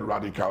considered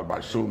radical by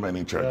so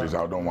many churches.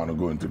 I don't want to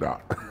go into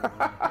that.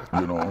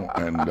 You know,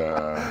 and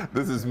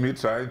this is me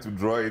trying to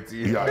draw it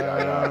in.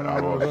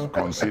 I was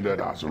considered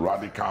as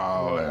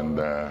radical, and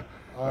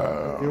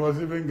it was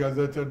even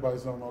gazetted by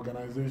some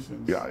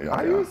organizations.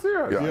 Are you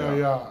serious?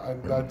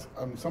 And that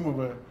some of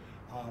the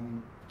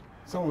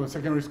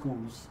secondary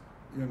schools,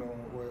 you know,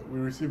 we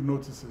received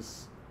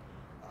notices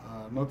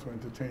not to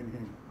entertain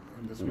him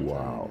in the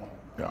spiritual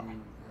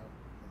union.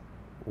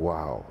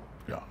 Wow.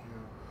 Yeah.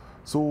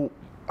 So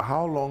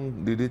how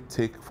long did it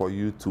take for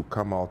you to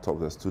come out of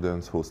the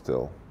students'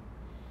 hostel?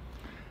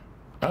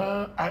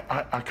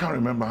 I can't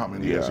remember how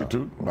many years it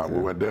took, but we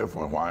were there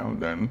for a while.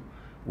 Then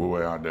we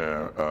were at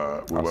the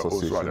we were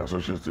also at the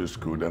associated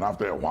school. Then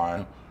after a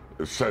while,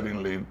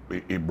 suddenly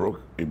it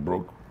broke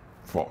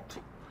forth.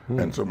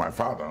 And so my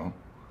father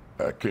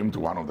came to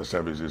one of the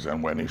services,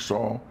 and when he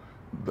saw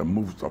the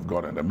moves of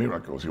God and the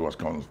miracles, he was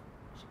convinced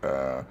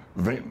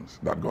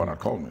that God had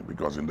called me,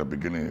 because in the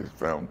beginning he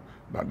felt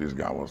that this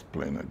guy was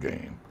playing a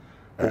game.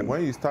 And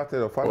when you started,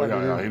 your father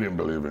he didn't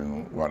believe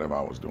in whatever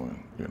I was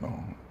doing, you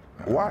know.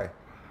 Why?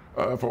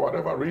 For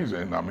whatever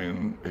reason. I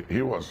mean,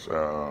 he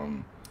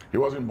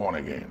wasn't born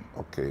again.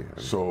 Okay.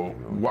 So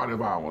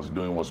whatever I was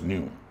doing was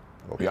new.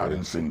 Okay. He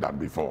hadn't seen that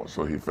before,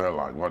 so he felt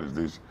like, what is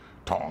this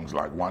tongues?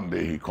 Like one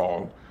day he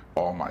called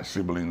all my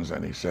siblings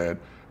and he said,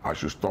 I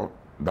should stop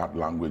that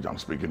language I'm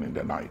speaking in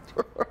the night.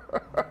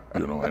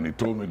 You know, and he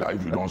told me that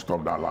if you don't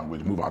stop that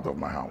language, move out of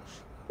my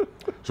house.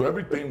 So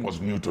everything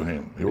was new to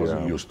him. He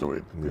wasn't used to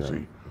it, you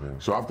see.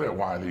 So after a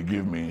while, he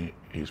gave me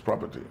his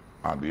property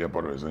at the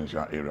airport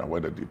residential area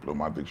where the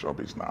diplomatic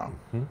shop is now.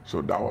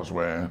 So that was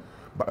where...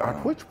 But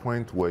at which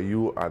point were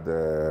you at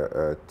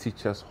the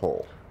teacher's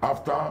hall?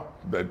 After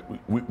that,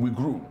 we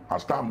grew.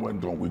 As time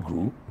went on, we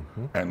grew,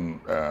 and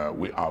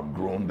we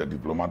outgrown the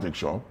diplomatic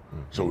shop.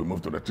 So we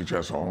moved to the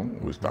teacher's hall.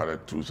 We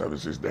started 2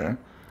 services there,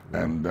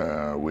 and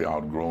we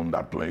outgrown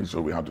that place.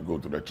 So we had to go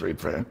to the trade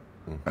fair,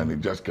 and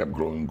it just kept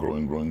growing.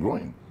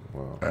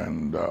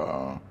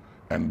 Wow.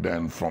 And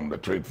then from the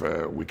trade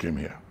fair, we came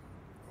here.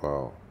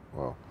 Wow.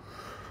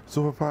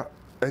 So, Papa,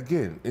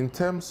 again, in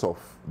terms of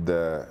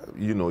the,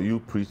 you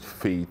preach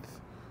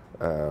faith,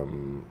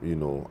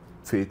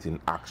 faith in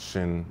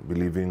action,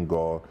 believing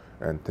God,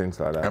 and things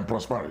like that. And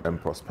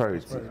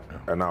prosperity.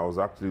 And I was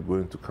actually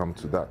going to come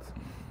to that.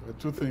 The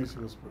 2 things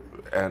was,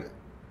 and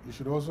you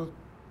should also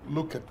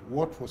look at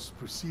what was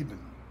preceding.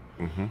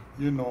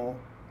 You know,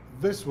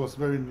 this was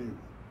very new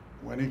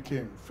when it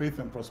came. Faith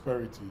and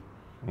prosperity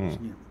was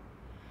new.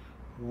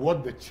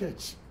 What the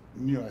church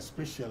knew,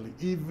 especially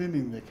even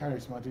in the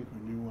Charismatic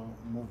Renewal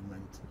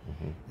movement,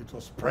 it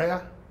was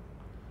prayer,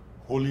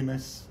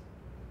 holiness,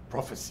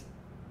 prophecy.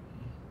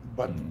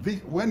 But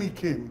when he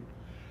came,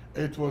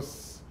 it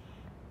was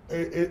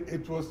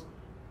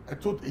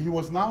he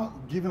was now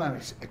given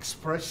an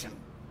expression,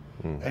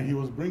 and he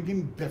was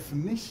bringing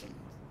definition,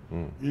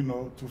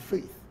 to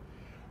faith.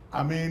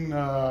 I mean,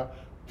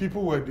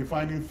 people were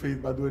defining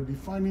faith, but they were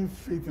defining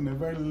faith in a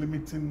very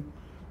limiting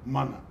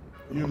manner,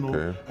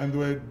 know, and they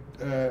were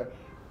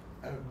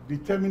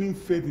determining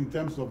faith in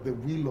terms of the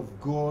will of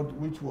God,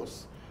 which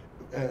was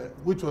a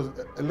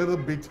little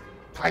bit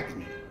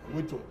tightening,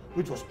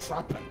 which was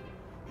trapping.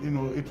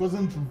 It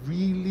wasn't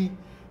really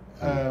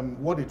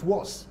what it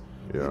was.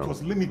 It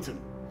was limiting.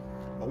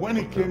 But when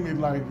he came in,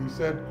 like he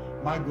said,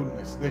 my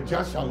goodness, the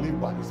just shall live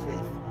by his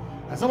faith.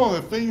 And some of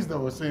the things that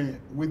we're saying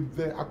with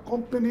the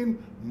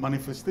accompanying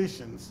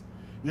manifestations,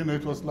 you know,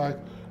 it was like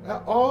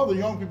all the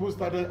young people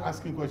started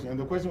asking questions. And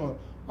the question was,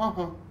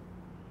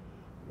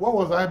 what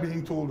was I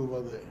being told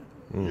over there?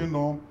 You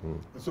know,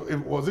 so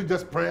was it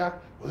just prayer?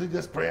 Was it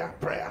just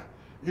prayer?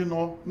 You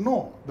know,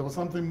 no, there was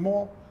something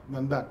more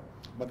than that.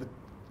 But the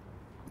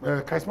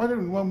Charismatic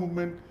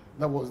Movement,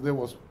 there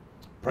was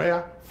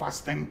prayer,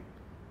 fasting,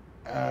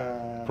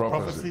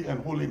 prophecy,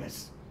 and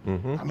holiness.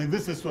 I mean,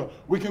 this is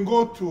we can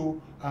go to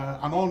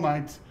an all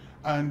night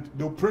and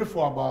they'll pray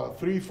for about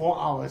 3-4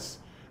 hours,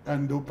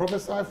 and they'll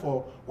prophesy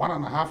for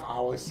 1.5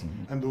 hours,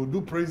 and they'll do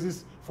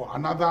praises for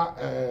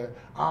another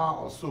hour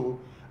or so.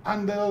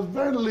 And there was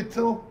very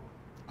little,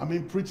 I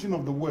mean, preaching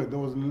of the word. There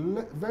was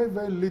very,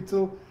 very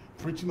little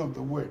preaching of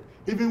the word.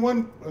 Even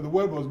when the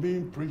word was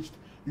being preached,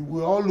 we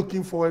were all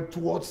looking forward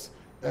towards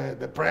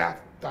the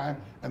prayer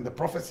time and the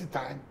prophecy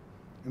time,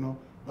 you know.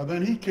 But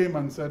then he came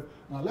and said,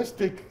 now let's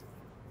take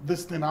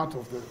this thing out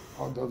of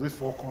these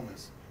four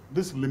corners,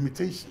 this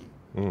limitation.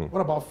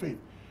 What about faith?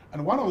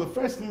 And one of the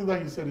first things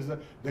that he said is that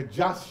the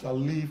just shall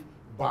live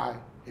by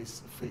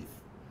his faith.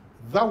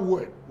 That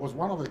word was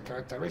one of the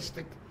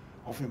characteristics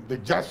of him. The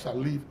just shall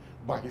live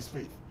by his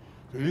faith.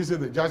 So he didn't say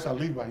the just shall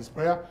live by his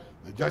prayer,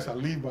 the just shall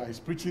live by his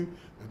preaching,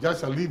 the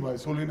just shall live by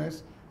his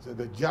holiness. He said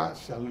the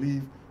just shall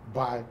live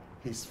by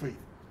his faith.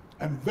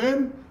 And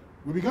then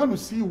we began to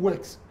see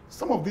works.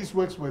 Some of these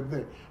works were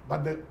there,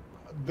 but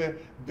the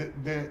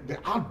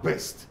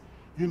outburst,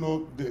 you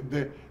know,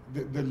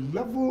 the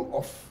level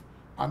of,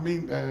 I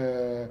mean,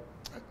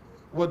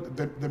 what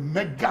the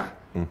mega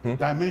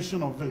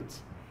dimension of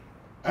it,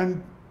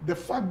 and the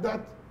fact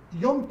that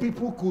young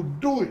people could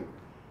do it.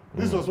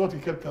 This was what he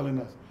kept telling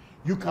us.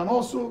 You can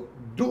also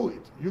do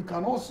it. You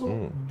can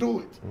also do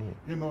it.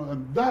 You know,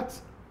 and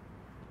that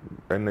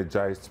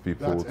energized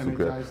people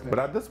together. But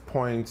at this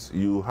point,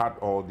 you had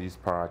all these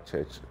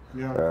parachurch,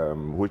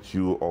 which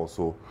you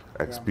also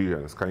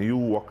experienced. Can you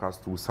walk us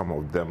through some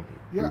of them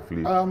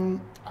briefly?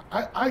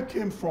 I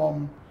came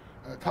from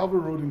Calvary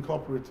Road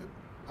Incorporated,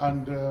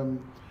 and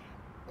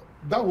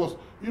that was,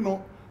 you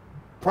know,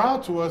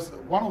 prior to us,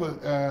 one of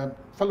the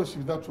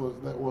fellowships that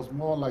was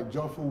more like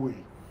Joyful Way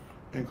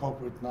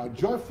Incorporated. Now,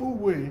 Joyful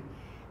Way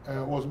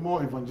was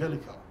more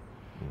evangelical.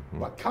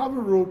 But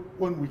Calvary Road,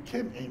 when we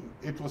came in,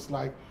 it was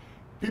like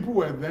people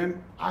were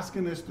then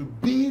asking us to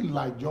be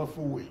like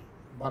Joyful Way.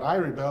 But I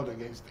rebelled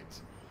against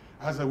it.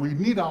 I said, we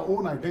need our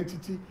own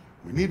identity.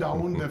 We need our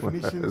own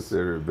definitions.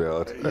 They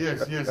rebelled.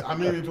 Yes. I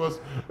mean, it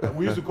was,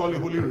 we used to call it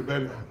Holy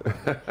Rebellion.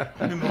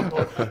 You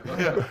know,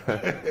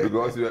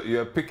 because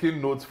you're picking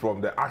notes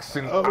from the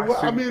action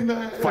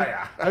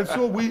fire. And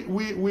so we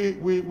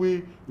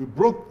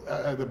broke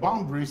the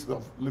boundaries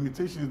of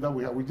limitations that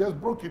we had. We just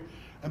broke it.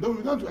 And then we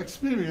began to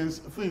experience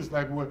things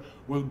like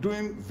we're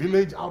doing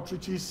village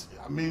outreaches.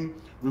 I mean,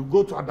 we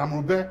go to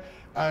Adamrobe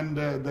and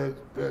the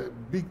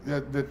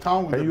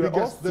town with the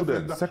biggest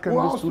students,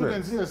 secondary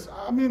students. Yes,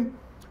 I mean,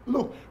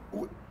 look,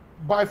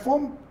 by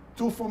Form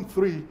 2, Form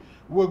 3,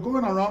 we're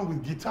going around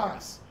with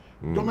guitars,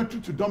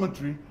 dormitory to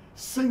dormitory,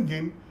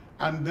 singing,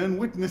 and then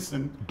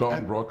witnessing.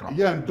 Dawn broadcast.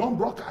 Yeah, and dawn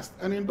broadcast.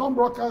 And in dawn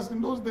broadcast,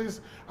 in those days,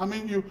 I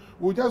mean, you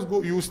will just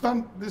go, you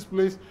stand this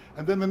place,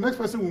 and then the next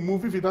person will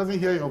move. If he doesn't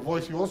hear your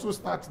voice, you also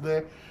start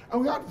there.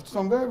 And we had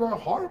some very, very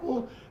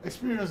horrible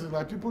experiences,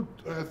 like people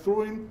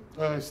throwing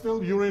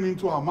still urine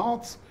into our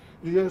mouths.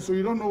 Yeah, so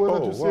you don't know whether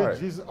to say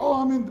Jesus.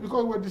 Oh, I mean,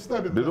 because we're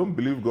disturbing them. They don't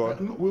believe God.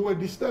 We were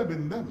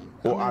disturbing them.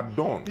 At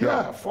dawn.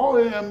 Yeah, 4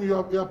 a.m. you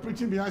are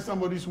preaching behind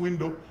somebody's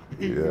window.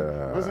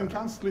 The person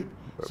can't sleep.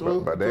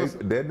 So but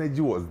the energy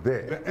was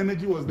there. The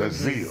energy was there. The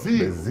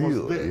zeal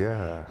was there.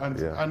 Yeah.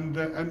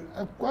 And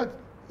quite,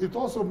 it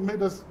also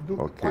made us do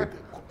quite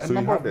a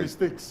number of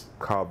mistakes.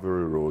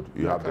 Calvary Road,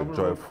 you have the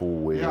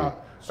Joyful Way. Yeah.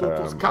 So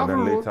it was Calvary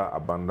and then Road. later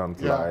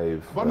Abundant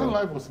Life. Abundant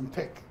Life was in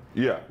tech.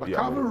 But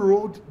Calvary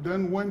Road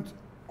then went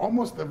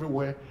almost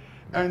everywhere,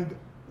 and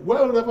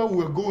wherever we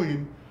were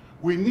going,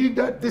 we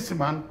needed this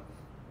man,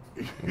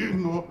 you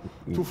know,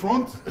 to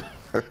front.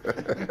 So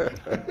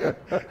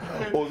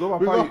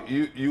Papa,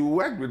 you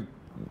worked with.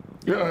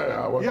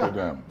 I worked with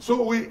them.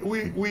 So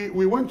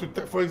we went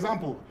to, for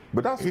example.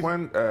 But that's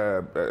when,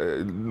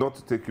 not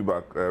to take you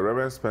back,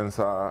 Reverend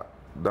Spencer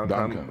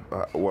Duncan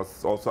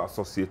was also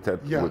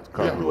associated with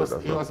Calvary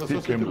Road. He was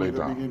associated with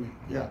the beginning.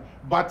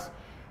 But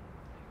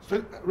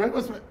so,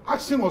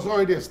 action was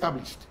already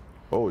established.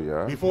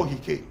 Before he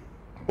came.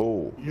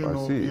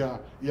 I see.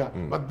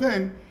 But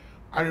then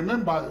I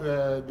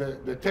remember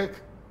the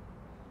tech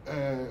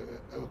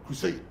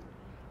crusade.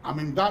 I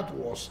mean, that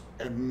was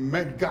a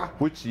mega.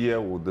 Which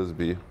year would this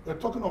be? We're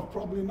talking of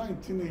probably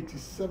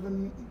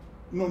 1987.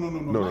 No,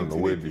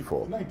 way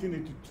before.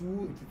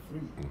 1982,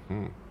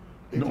 83.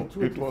 No,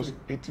 it was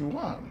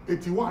 81.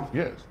 81.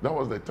 Yes, that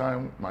was the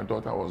time my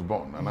daughter was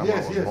born, and I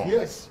was born.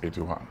 Yes.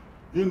 81.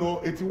 You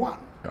know, 81.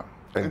 Yeah.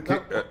 And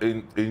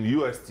in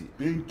UST.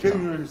 In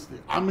KUST.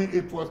 I mean,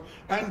 it was,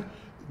 and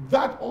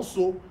that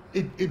also,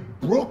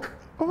 it broke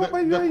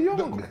But you're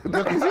young.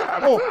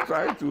 I'm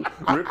trying to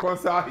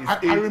reconcile his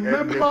age. I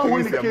remember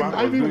when he came,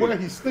 I knew where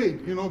he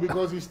stayed, you know,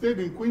 because he stayed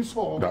in Queen's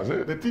Hall. That's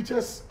it. The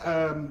teachers,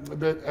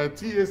 the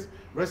TA's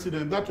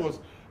resident, that was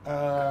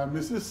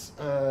Mrs.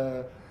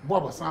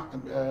 Bobasan,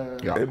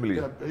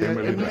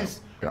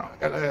 Emily's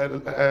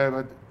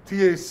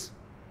TA's,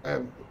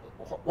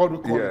 what do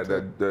we call it?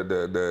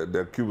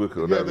 The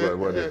cubicle, the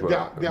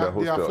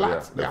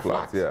hostel, their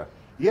flats. Yeah.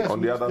 Yes,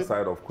 on the other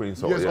side of Queen's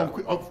Hall. Yes,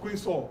 of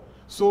Queen's Hall.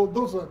 So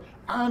those are,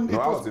 and no,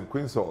 it I was was in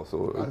Queen's Hall,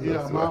 so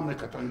yeah, Mama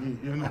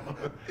Katangi, you know.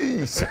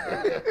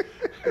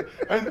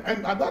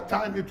 and at that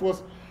time it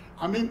was,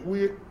 I mean,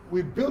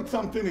 we built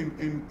something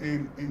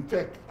in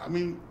tech. I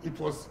mean, it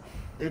was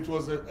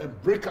a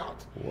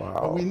breakout. Wow.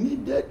 But we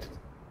needed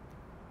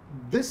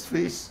this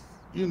phase,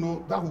 you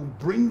know, that would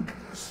bring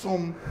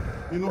some,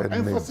 you know,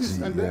 emphasis,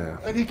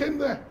 and he came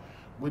there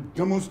with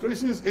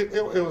demonstrations. It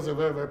was a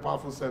very, very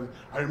powerful service.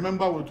 I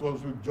remember it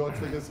was with George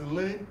Ferguson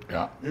Lane,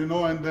 you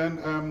know, and then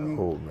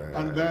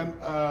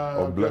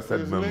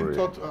blessed memory. Lane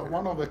taught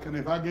one of the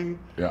Kenneth Hagin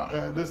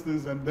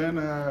listings, and then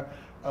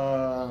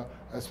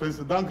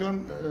Spencer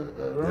Duncan,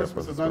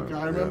 Spencer Duncan.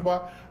 I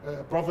remember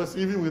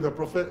prophecy, even with the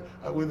prophet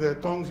with the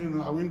tongues, you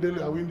know,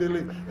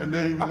 Awindele, and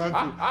then he began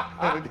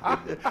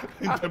to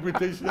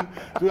interpretation.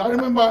 So I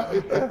remember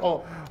it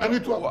all, and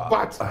it was,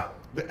 but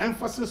the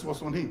emphasis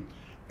was on him.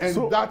 And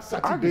so, that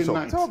Saturday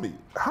night. Tell me,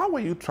 how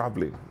were you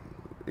traveling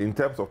in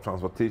terms of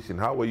transportation?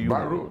 How were you?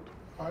 By road.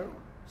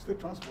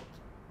 State transport.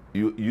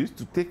 You used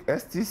to take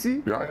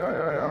STC?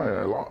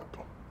 Yeah, a lot.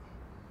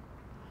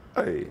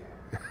 Hey,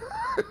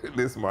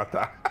 this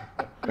matter.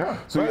 Yeah.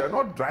 So you're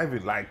not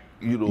driving like,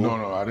 you know.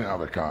 No, I didn't have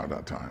a car at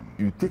that time.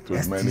 You take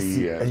STC many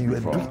years and you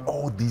before. were doing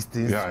all these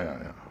things.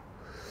 Yeah.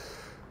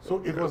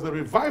 So it was the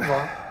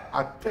revival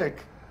at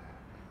Tech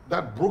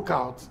that broke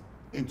out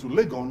into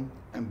Legon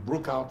and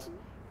broke out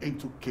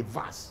into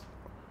Kevas.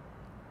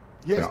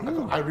 Yes,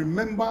 I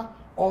remember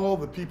all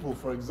the people,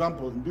 for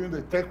example, during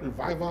the Tech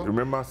revival.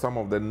 Remember some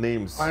of the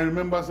names? I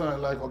remember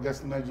some like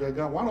Augustina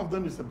Jega. One of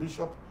them is a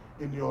bishop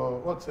in your,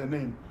 what's her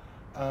name?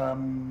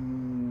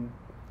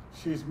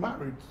 She's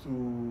married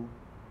to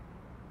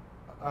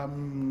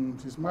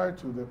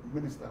the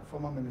minister,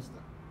 former minister.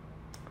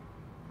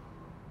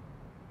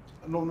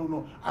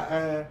 No.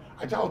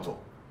 Ajauto.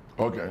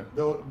 Okay.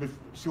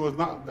 She was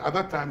not, at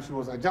that time she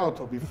was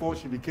Ajauto before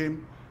she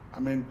became, I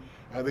mean,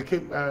 they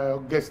came,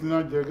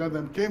 Augustina Jega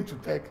then came to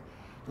Tech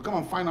to come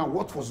and find out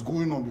what was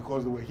going on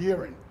because they were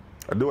hearing.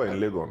 They were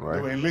in Legon, right?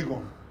 They were in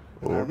Legon.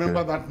 I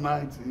remember that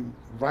night,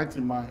 right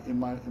in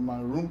my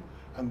room,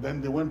 and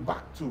then they went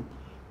back to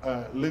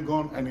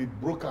Legon, and it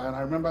broke out. And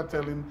I remember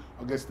telling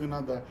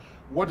Augustina that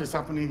what is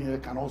happening here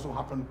can also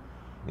happen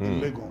in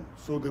Legon.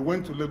 So they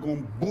went to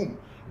Legon, boom.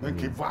 Then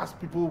Kivas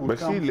people would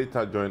come. But she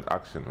later joined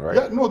Action, right?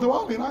 Yeah, no, they were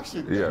all in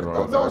Action. Yeah,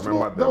 there was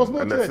no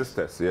and church. the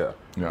sisters,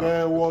 yeah.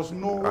 There was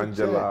no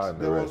Angela church. And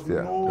the rest,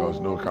 There was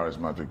no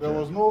charismatic church. There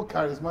was no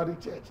charismatic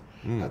church.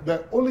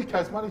 The only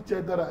charismatic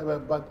church that I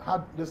ever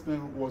had this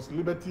thing was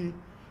Liberty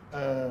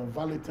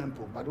Valley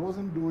Temple, but it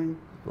wasn't doing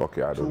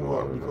too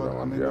well because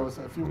I mean there was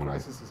a few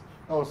crises.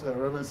 That was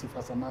Reverend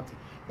Sifasamati.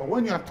 But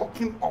when you are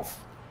talking of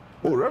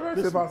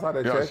Reverend Sefas had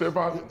a church?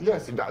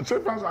 Yes.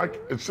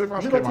 Sefas came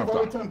Liberty after.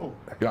 Valley Temple.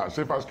 Yeah,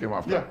 Sefas came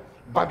after. Yeah,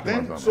 but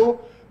then,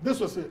 so this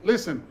was it.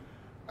 Listen,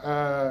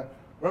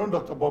 Reverend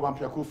Dr. Bob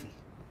Ampiakofi,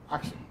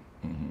 Action.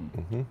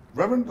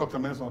 Reverend Dr.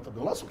 Menson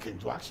also came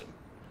to Action.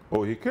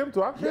 Oh, he came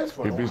to Action? Yes,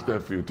 for he visited a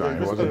few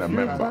times. He wasn't a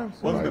member.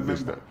 Wasn't a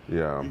member.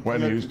 Yeah.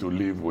 When he used to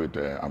live with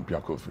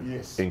Ampiakofi.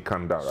 Yes. In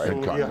Kanda, right? So,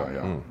 In Kanda,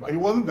 yeah. But he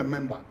wasn't a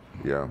member.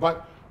 Yeah.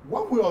 But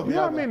one way or the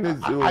other. I mean, it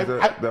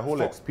was the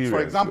whole experience.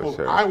 For example,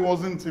 I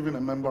wasn't even a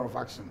member of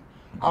Action.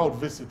 I would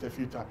visit a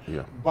few times.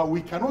 Yeah. But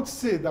we cannot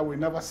say that we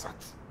never sat.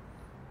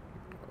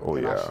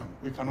 Action.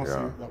 We cannot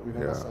say that we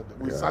never sat there.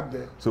 We sat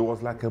there. So it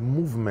was like a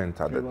movement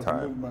at the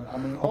time. Movement. I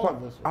mean, all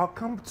of us. I'll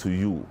come to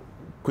you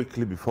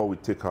quickly before we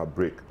take our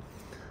break.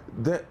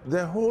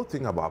 The whole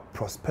thing about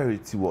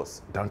prosperity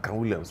was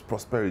Duncan-Williams,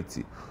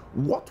 prosperity.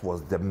 What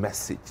was the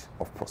message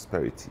of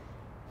prosperity?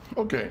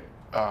 Okay.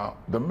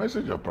 The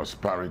message of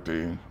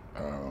prosperity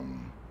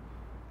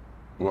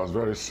was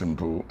very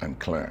simple and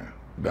clear,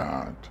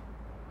 that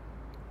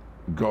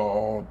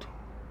God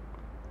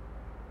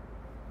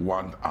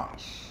wants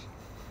us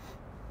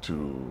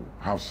to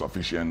have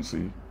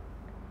sufficiency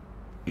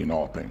in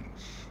all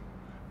things,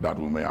 that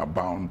we may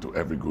abound to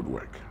every good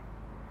work,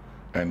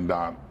 and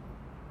that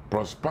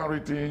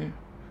prosperity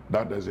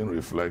that doesn't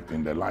reflect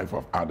in the life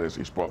of others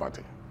is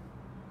poverty.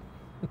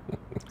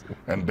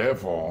 And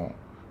therefore,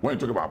 when you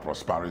talk about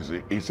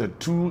prosperity, it's a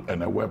tool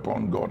and a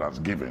weapon God has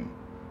given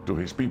to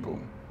his people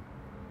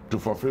to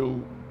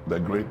fulfill the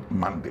great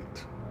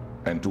mandate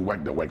and to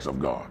work the works of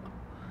God.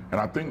 And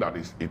I think that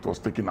it was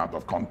taken out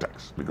of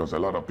context because a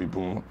lot of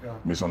people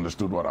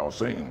misunderstood what I was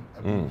saying.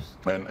 And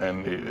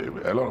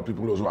a lot of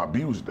people also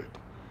abused it,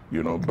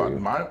 you know. But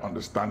my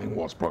understanding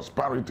was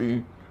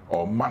prosperity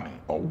or money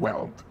or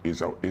wealth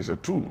is a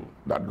tool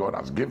that God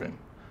has given.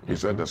 He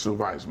said, the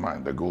silver is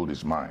mine, the gold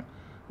is mine,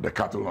 the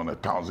cattle on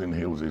 1,000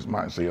 hills is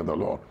mine, saith the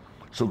Lord.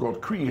 So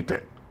God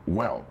created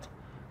wealth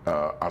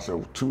as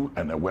a tool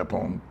and a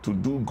weapon to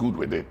do good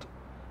with it.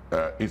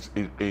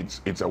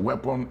 It's a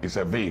weapon, it's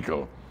a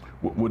vehicle.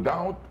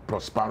 Without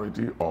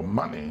prosperity or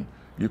money,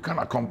 you can't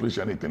accomplish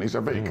anything. It's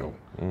a vehicle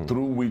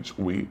through which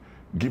we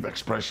give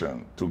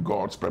expression to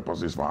God's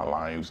purposes for our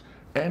lives,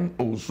 and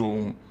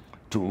also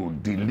to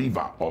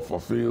deliver or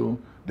fulfill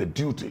the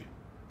duty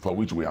for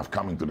which we have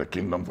come into the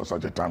kingdom for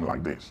such a time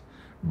like this.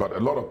 But a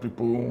lot of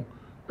people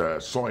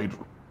saw it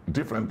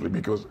differently,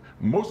 because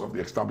most of the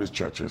established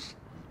churches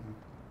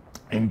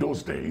in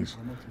those days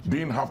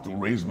didn't have to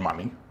raise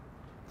money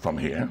from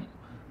here,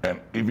 and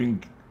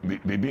even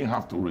they didn't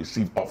have to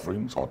receive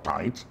offerings or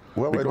tithes.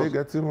 Where were they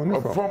getting money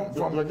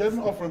from? They're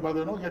getting offering, but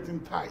they're not getting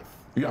tithe.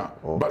 Yeah,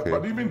 okay.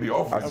 but even the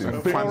offerings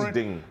and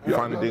funding they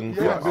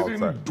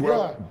didn't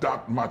dwell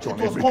that much on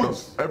it,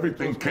 because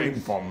everything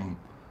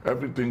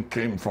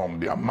came from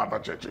their mother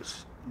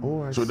churches.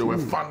 So they were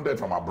funded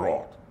from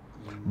abroad.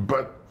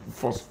 But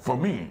for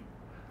me,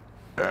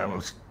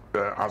 as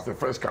the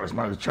first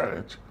charismatic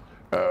church,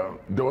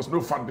 there was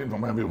no funding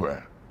from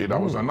everywhere.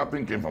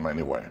 Nothing came from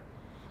anywhere.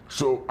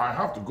 So I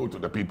have to go to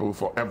the people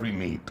for every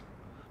need,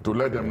 to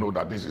let them know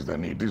that this is the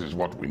need, this is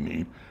what we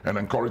need, and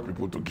encourage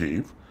people to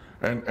give,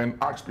 and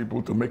ask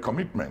people to make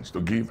commitments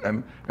to give.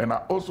 And I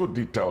also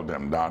did tell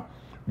them that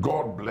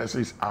God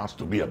blesses us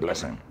to be a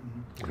blessing.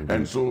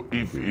 And so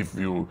if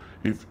you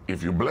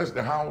bless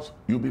the house,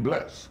 you'll be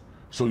blessed.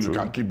 So you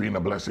can keep being a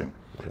blessing.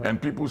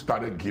 And people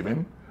started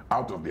giving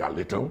out of their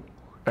little,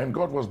 and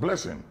God was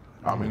blessing.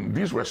 I mean,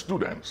 these were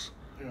students.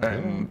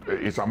 And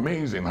it's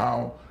amazing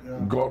how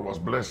God was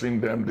blessing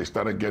them. They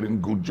started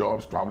getting good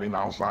jobs, traveling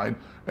outside,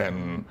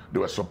 and they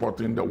were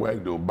supporting the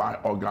work. They would buy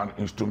organ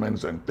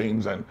instruments and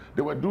things, and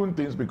they were doing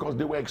things because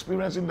they were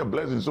experiencing the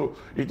blessing. So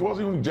it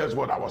wasn't just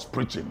what I was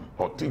preaching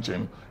or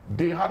teaching.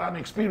 They had an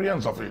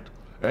experience of it,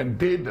 and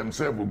they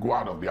themselves would go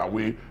out of their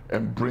way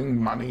and bring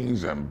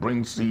monies and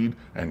bring seed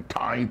and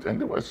tithe,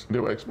 and they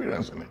were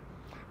experiencing it.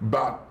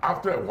 But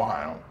after a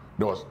while,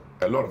 there was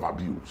a lot of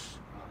abuse,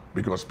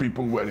 because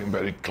people weren't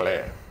very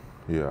clear.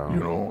 They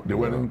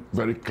weren't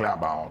very clear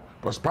about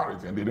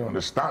prosperity, and they didn't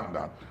understand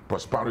that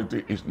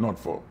prosperity is not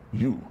for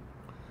you,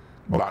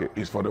 but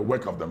it's for the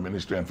work of the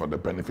ministry and for the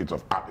benefits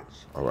of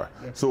others. All right.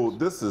 So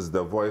this is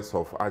the voice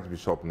of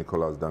Archbishop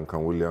Nicholas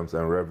Duncan-Williams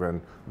and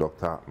Reverend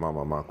Dr.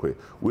 Mama Markwei.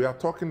 We are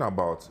talking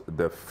about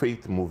the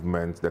faith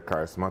movement, the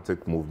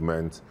charismatic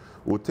movement.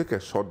 We'll take a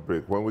short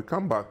break. When we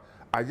come back,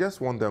 I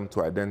just want them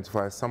to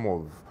identify some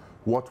of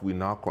what we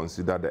now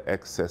consider the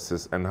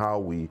excesses and how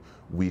we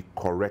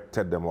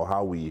corrected them, or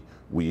how we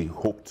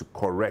hope to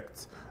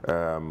correct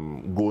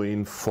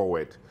going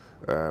forward,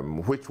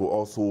 which will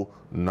also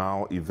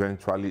now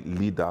eventually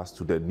lead us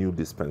to the new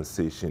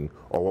dispensation,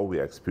 or what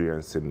we're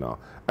experiencing now.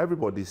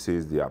 Everybody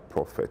says they are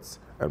prophets,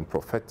 and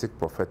prophetic.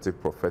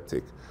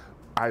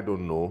 I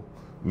don't know.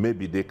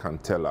 Maybe they can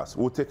tell us.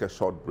 We'll take a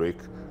short break.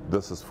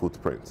 This is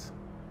Footprints.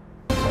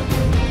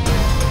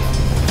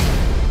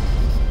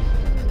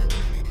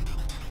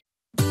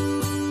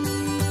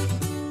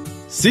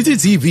 City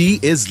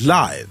TV is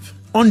live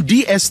on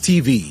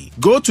DSTV.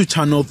 Go to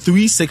channel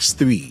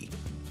 363.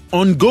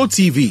 On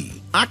GoTV,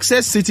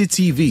 access City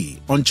TV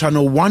on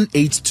channel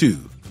 182.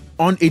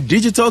 On a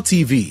digital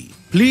TV,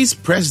 please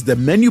press the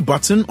menu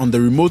button on the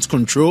remote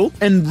control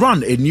and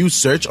run a new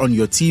search on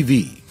your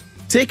TV.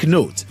 Take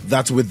note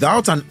that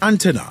without an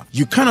antenna,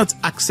 you cannot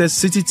access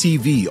City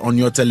TV on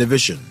your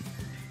television.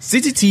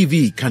 City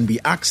TV can be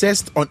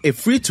accessed on a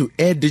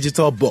free-to-air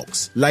digital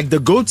box like the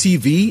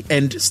GoTV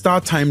and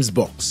StarTimes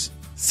box.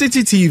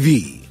 City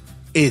TV,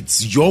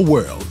 it's your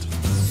world.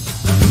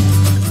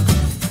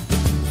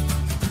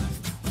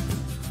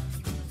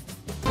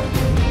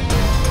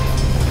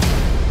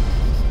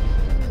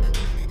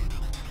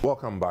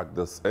 Welcome back.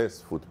 This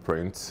is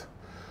Footprints,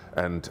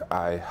 and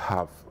I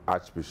have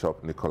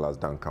Archbishop Nicholas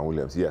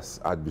Duncan-Williams. Yes,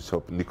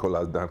 Archbishop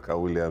Nicholas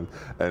Duncan-Williams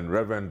and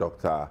Reverend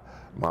Dr.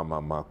 Mama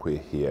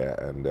Markwei here,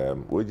 and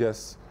we're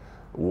just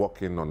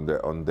walking on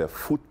the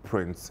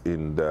footprints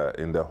in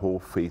the whole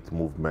faith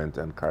movement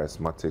and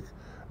charismatic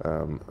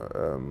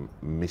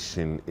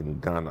mission in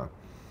Ghana.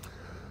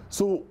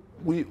 So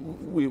we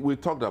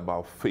talked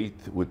about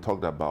faith, we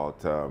talked about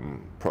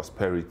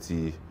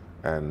prosperity,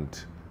 and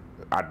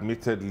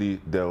admittedly,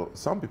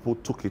 some people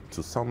took it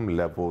to some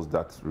levels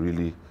that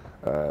really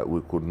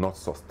we could not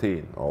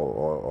sustain,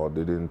 or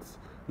didn't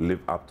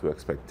live up to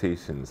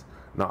expectations.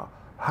 Now,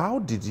 how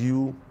did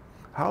you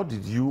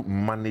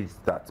manage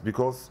that?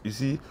 Because you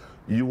see,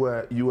 you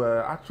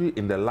were actually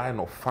in the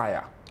line of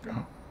fire.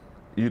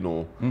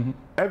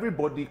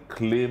 Everybody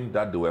claimed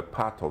that they were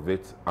part of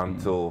it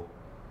until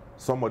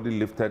somebody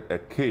lifted a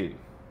cane,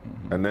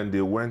 and then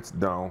they went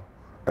down,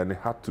 and it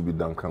had to be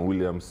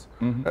Duncan-Williams,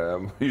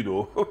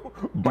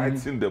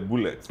 biting the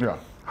bullet. Yeah.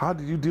 How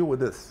did you deal with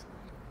this?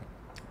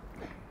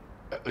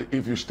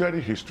 If you study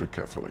history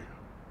carefully,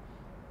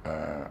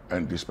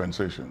 and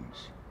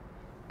dispensations,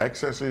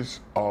 excesses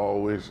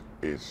always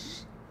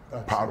is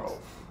part of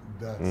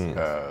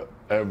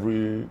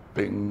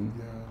everything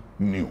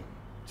new.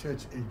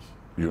 church age.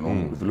 You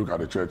know, if you look at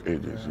the church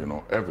ages, you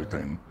know,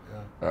 everything.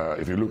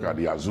 If you look at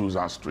the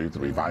Azusa Street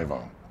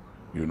revival,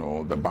 you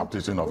know, the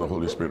baptism of the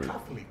Holy Spirit.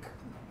 Catholic.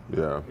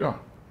 Yeah.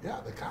 Yeah,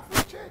 the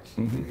Catholic Church.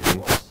 It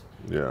was.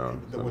 Yeah.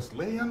 The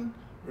Wesleyan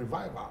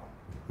revival.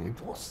 It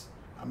was.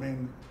 I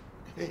mean,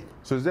 hey.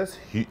 So it's just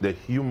the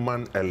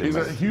human element.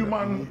 It's a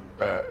human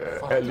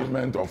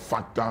element or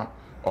factor,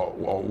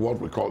 or what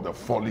we call the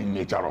fallen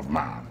nature of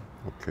man.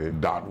 Okay.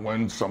 That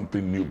when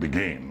something new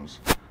begins,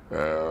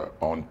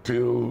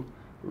 until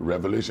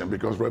revelation,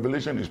 because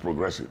revelation is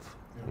progressive.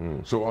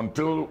 So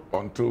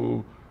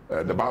until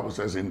the Bible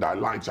says, "In thy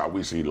light shall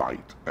we see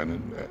light,"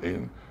 and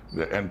in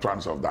the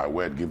entrance of thy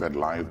word giveth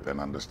light and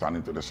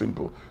understanding to the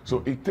simple.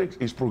 So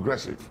it's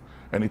progressive,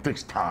 and it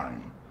takes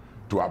time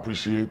to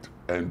appreciate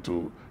and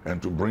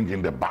to bring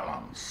in the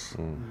balance.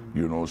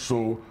 You know,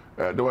 so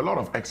there were a lot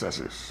of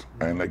excesses,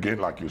 and again,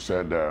 like you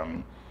said,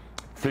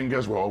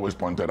 fingers were always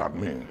pointed at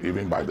me,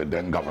 even by the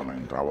then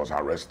government. I was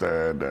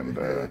arrested and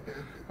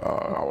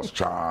I was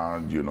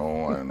charged, you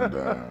know, and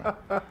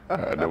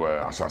there were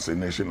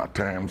assassination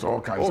attempts,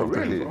 all kinds of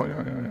things. Oh,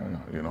 yeah,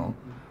 you know.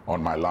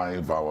 On my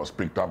life, I was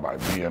picked up by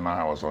BNI.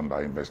 I was under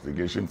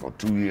investigation for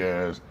 2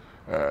 years.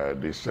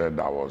 They said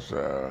I was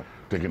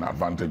taking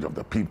advantage of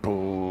the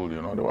people.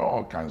 You know, there were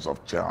all kinds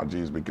of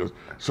charges because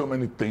so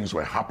many things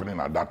were happening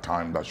at that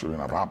time that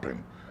shouldn't have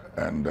happened.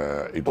 And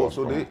it was.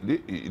 So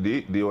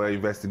they were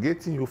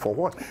investigating you for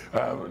what?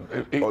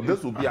 Or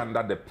this would be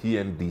under the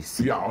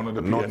PNDC? Yeah, under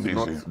the PNDC.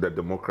 Not the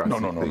democracy. No,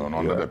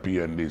 under the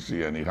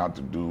PNDC, and it had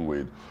to do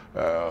with.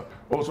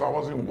 Also, I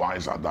wasn't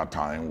wise at that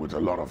time with a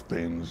lot of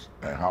things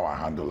and how I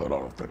handle a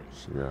lot of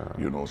things. Yeah.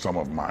 You know, some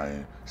of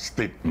my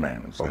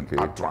statements and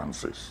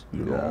utterances,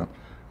 you know,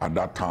 at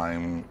that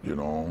time, you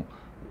know,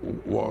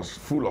 was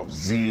full of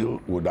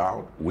zeal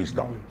without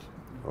wisdom.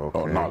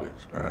 Or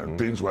knowledge.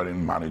 Things weren't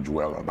managed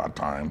well at that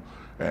time,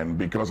 and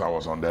because I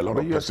was under a lot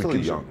of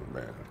persecution. Still young,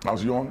 man. I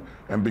was young,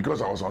 and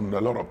because I was under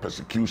a lot of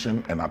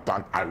persecution and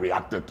attack, I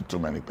reacted to too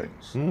many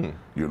things.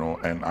 You know,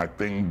 and I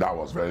think that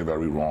was very,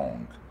 very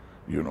wrong.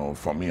 You know,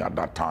 for me at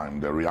that time,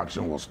 the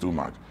reaction was too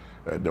much.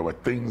 There were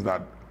things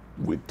that,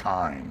 with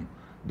time,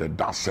 the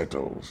dust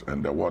settles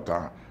and the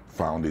water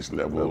found its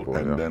level,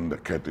 and then the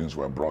curtains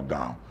were brought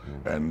down.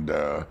 And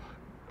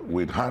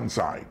with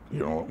hindsight,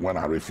 you know, when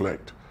I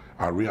reflect,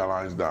 I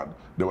realized that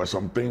there were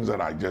some things that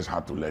I just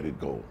had to let it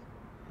go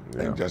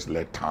and just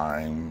let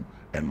time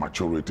and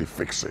maturity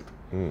fix it.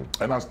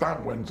 And as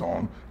time went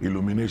on,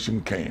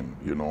 illumination came,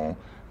 you know.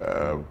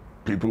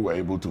 People were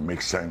able to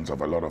make sense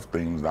of a lot of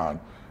things that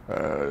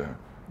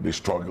they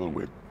struggled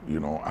with, you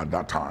know, at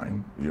that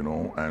time, you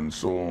know. And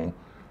so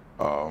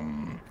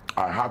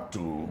I had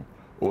to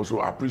also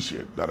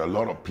appreciate that a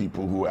lot of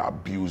people who were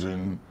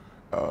abusing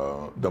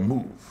the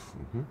move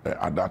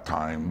at that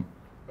time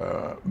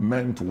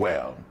meant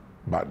well,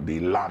 but they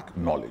lacked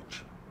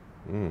knowledge.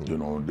 You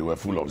know, they were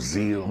full of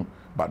zeal,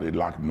 but they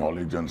lacked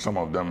knowledge. And some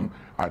of them,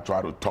 I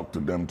tried to talk to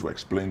them to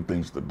explain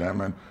things to them,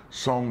 and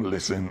some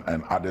listened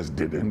and others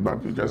didn't.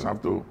 But you just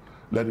have to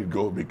let it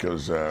go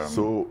because...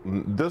 so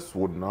this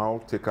would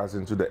now take us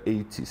into the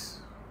 80s.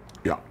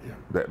 Yeah.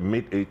 The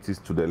mid-80s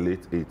to the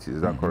late 80s,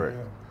 is that correct?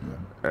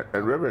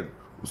 And Reverend,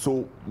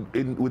 so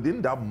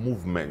within that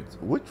movement,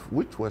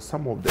 which were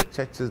some of the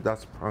churches that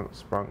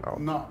sprang out?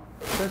 Now,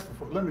 first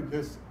of all, let me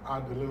just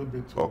add a little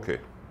bit to Okay.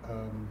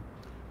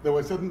 There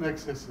were certain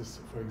excesses.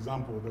 For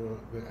example,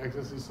 the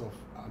excesses of,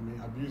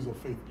 abuse of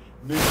faith.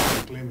 Name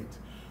it, claim it.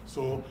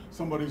 So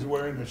somebody's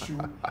wearing a shoe,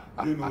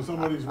 you know,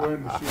 somebody's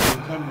wearing a shoe.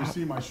 Every time you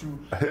see my shoe,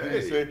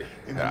 they say,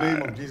 in the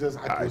name of Jesus,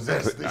 I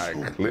possess the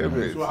shoe.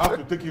 So I have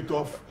to take it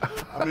off.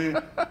 And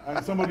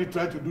somebody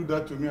tried to do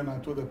that to me, and I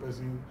told the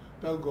person,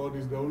 tell God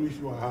it's the only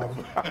shoe I have.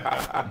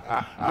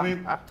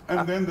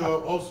 And then there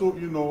were also,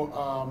 you know,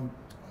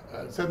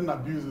 certain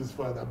abuses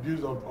for the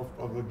abuse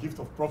of the gift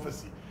of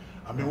prophecy.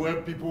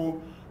 Where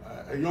people,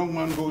 a young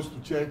man goes to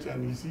church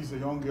and he sees a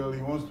young girl,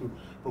 he wants to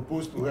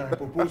propose to her, and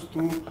propose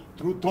through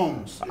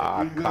tongues.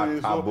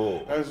 Tongues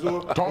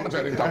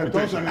and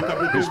interpretation.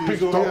 He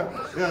speaks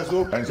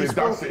tongues. And says,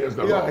 that says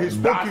the Lord.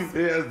 That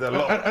says the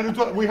Lord. And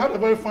we had a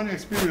very funny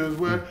experience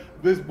where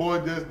this boy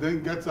just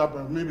then gets up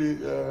and maybe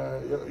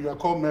you are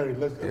called Mary.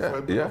 Let's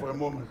for a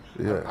moment.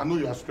 I know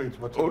you are straight,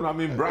 but Brad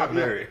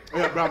Mary.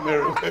 Brad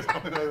Mary.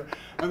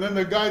 And then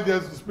the guy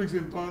just speaks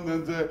in tongues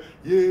and says,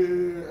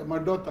 "Yeah, my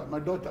daughter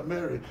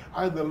Mary,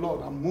 I the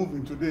Lord, I'm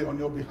moving today on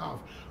your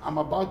behalf. I'm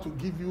about to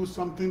give you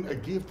something, a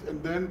gift."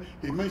 And then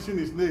he mentioned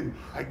his name.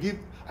 I give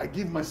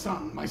my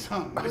son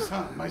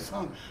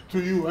to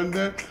you. And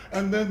then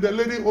the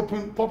lady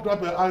popped up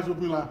her eyes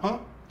open like, huh?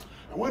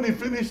 And when he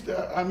finished,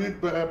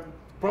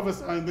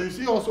 prophecy, and then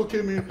she also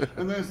came in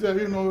and then said,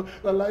 you know,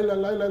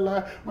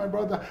 my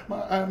brother,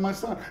 my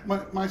son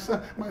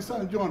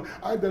John,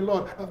 I the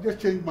Lord, I've just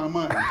changed my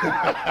mind.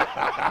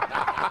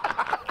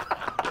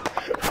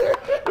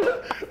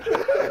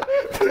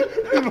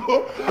 You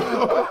know,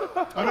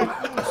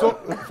 so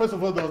first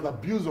of all, there was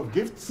abuse of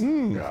gifts,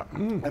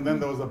 and then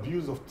there was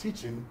abuse of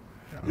teaching,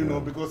 you know,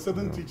 because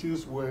certain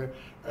teachings were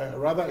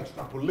rather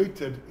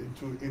extrapolated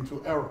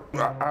into error.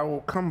 I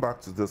will come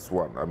back to this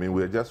one. I mean,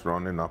 we're just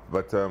rounding up,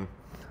 but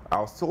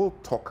I'll still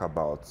talk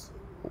about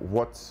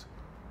what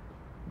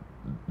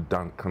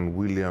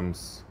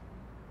Duncan-Williams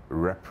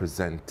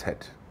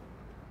represented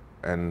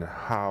and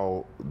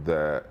how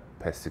the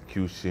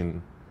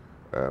persecution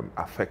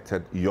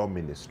affected your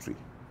ministry.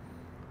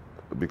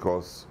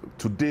 Because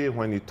today,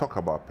 when you talk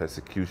about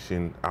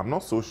persecution, I'm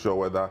not so sure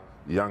whether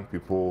young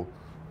people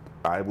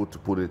are able to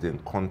put it in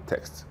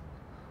context.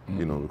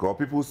 You know, because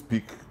people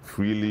speak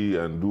freely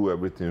and do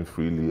everything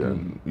freely,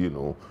 and you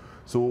know.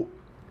 So,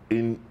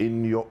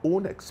 in your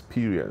own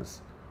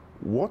experience,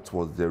 what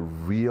was the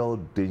real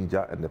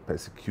danger and the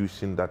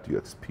persecution that you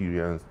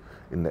experienced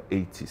in the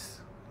 80s?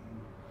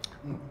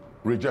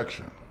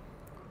 Rejection.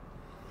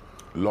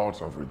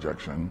 Lots of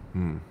rejection.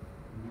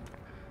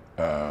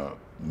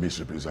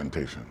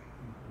 Misrepresentation.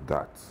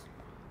 That.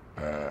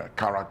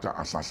 Character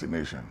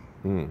assassination.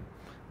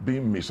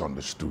 Being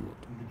misunderstood.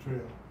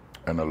 Betrayal.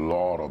 And a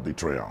lot of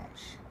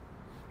betrayals.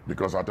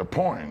 Because at a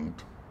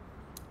point,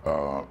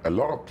 a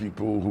lot of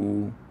people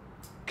who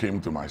came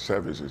to my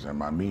services and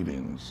my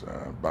meetings,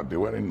 but they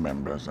weren't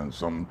members, and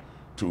some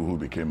too who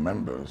became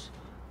members,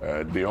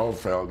 they all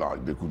felt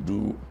that they could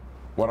do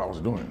what I was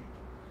doing.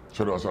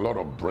 So there was a lot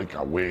of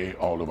breakaway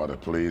all over the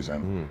place,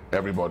 and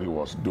everybody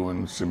was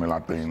doing similar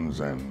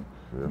things, and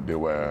they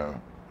were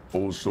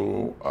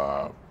also,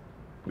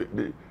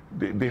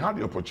 they had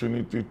the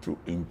opportunity to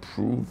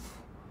improve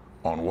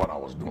on what I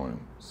was doing.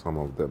 Some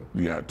of them.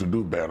 Yeah, to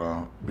do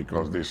better,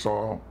 because they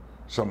saw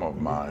some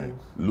of my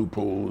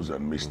loopholes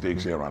and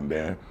mistakes here and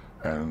there,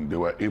 and they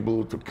were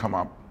able to come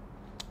up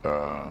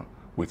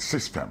with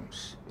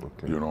systems,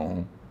 you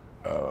know,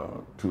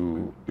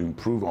 to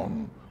improve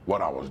on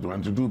what I was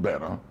doing, to do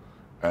better.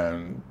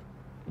 And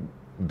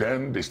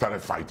then they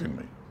started fighting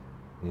me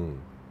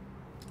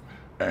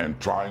and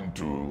trying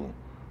to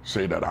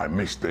say that I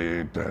missed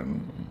it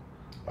and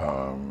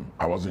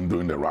I wasn't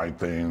doing the right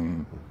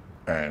thing.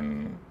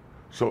 And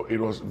so it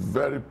was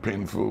very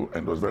painful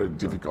and it was very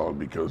difficult,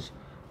 because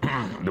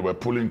they were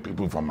pulling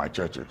people from my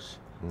churches,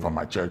 from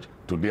my church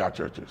to their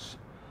churches.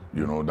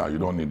 You know, that you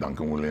don't need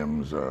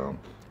Duncan-Williams,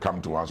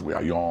 come to us, we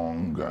are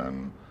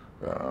young,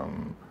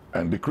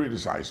 and they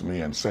criticized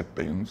me and said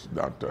things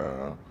that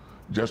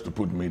just to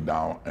put me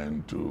down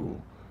and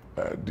to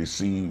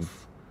deceive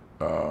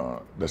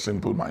the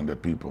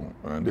simple-minded people.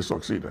 And they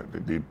succeeded. They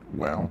did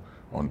well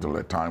until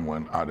a time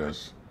when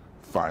others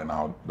find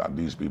out that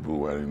these people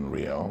were in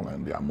real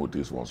and their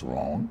motives was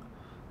wrong,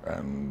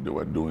 and they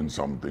were doing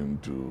something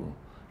to,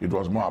 it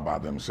was more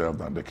about themselves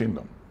than the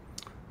kingdom.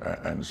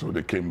 And so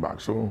they came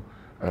back. So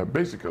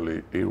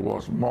basically, it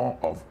was more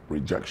of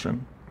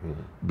rejection,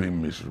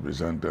 being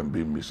misrepresented,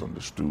 being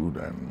misunderstood,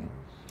 and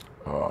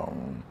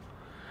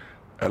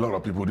a lot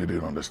of people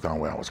didn't understand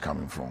where I was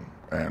coming from.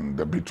 And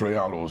the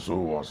betrayal also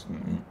was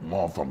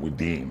more from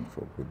within.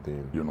 From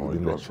within, you know,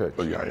 within it was, the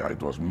church. yeah, it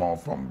was more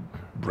from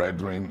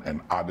brethren and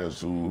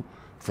others who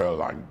felt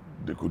like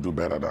they could do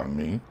better than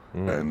me,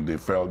 and they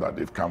felt that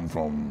they've come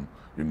from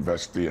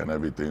university and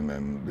everything,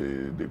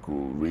 and they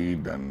could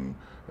read. And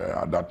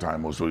at that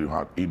time also you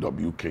had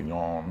E.W.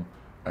 Kenyon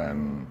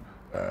and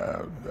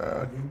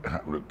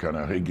kind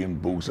of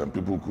Hagin books, and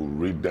people could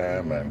read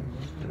them,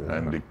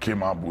 and they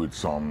came up with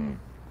some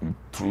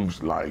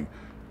truths like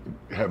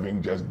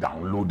having just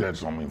downloaded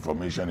some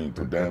information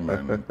into them,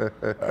 and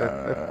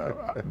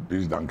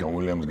this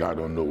Duncan-Williams guy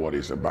don't know what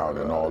it's about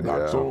and all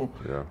that. So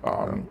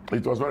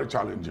it was very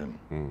challenging,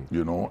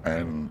 you know,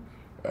 and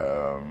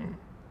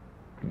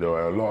there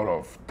were a lot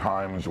of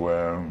times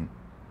where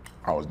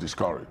I was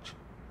discouraged,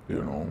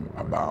 you know,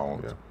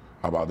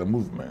 about the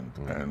movement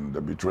and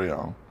the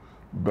betrayal.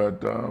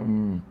 But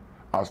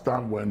as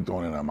time went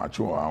on and I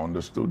matured, I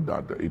understood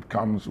that it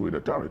comes with the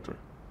territory.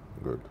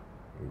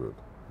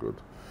 Good.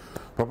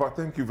 Papa,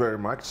 thank you very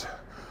much.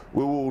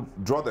 We will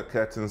draw the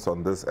curtains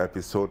on this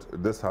episode.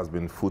 This has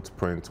been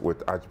Footprint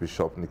with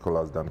Archbishop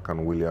Nicholas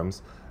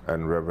Duncan-Williams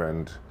and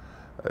Reverend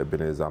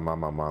Ebenezer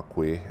Mama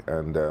Markwei.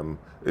 And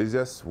it's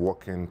just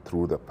walking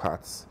through the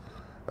paths,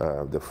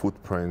 the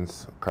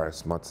footprints,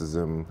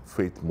 charismatism,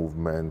 faith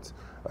movement,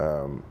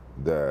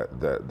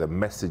 the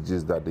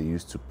messages that they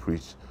used to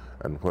preach,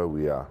 and where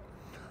we are.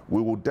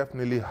 We will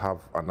definitely have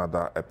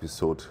another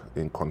episode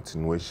in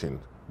continuation.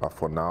 But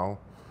for now,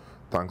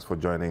 thanks for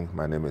joining.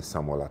 My name is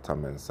Samuel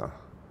Atamensa.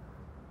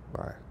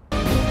 Bye.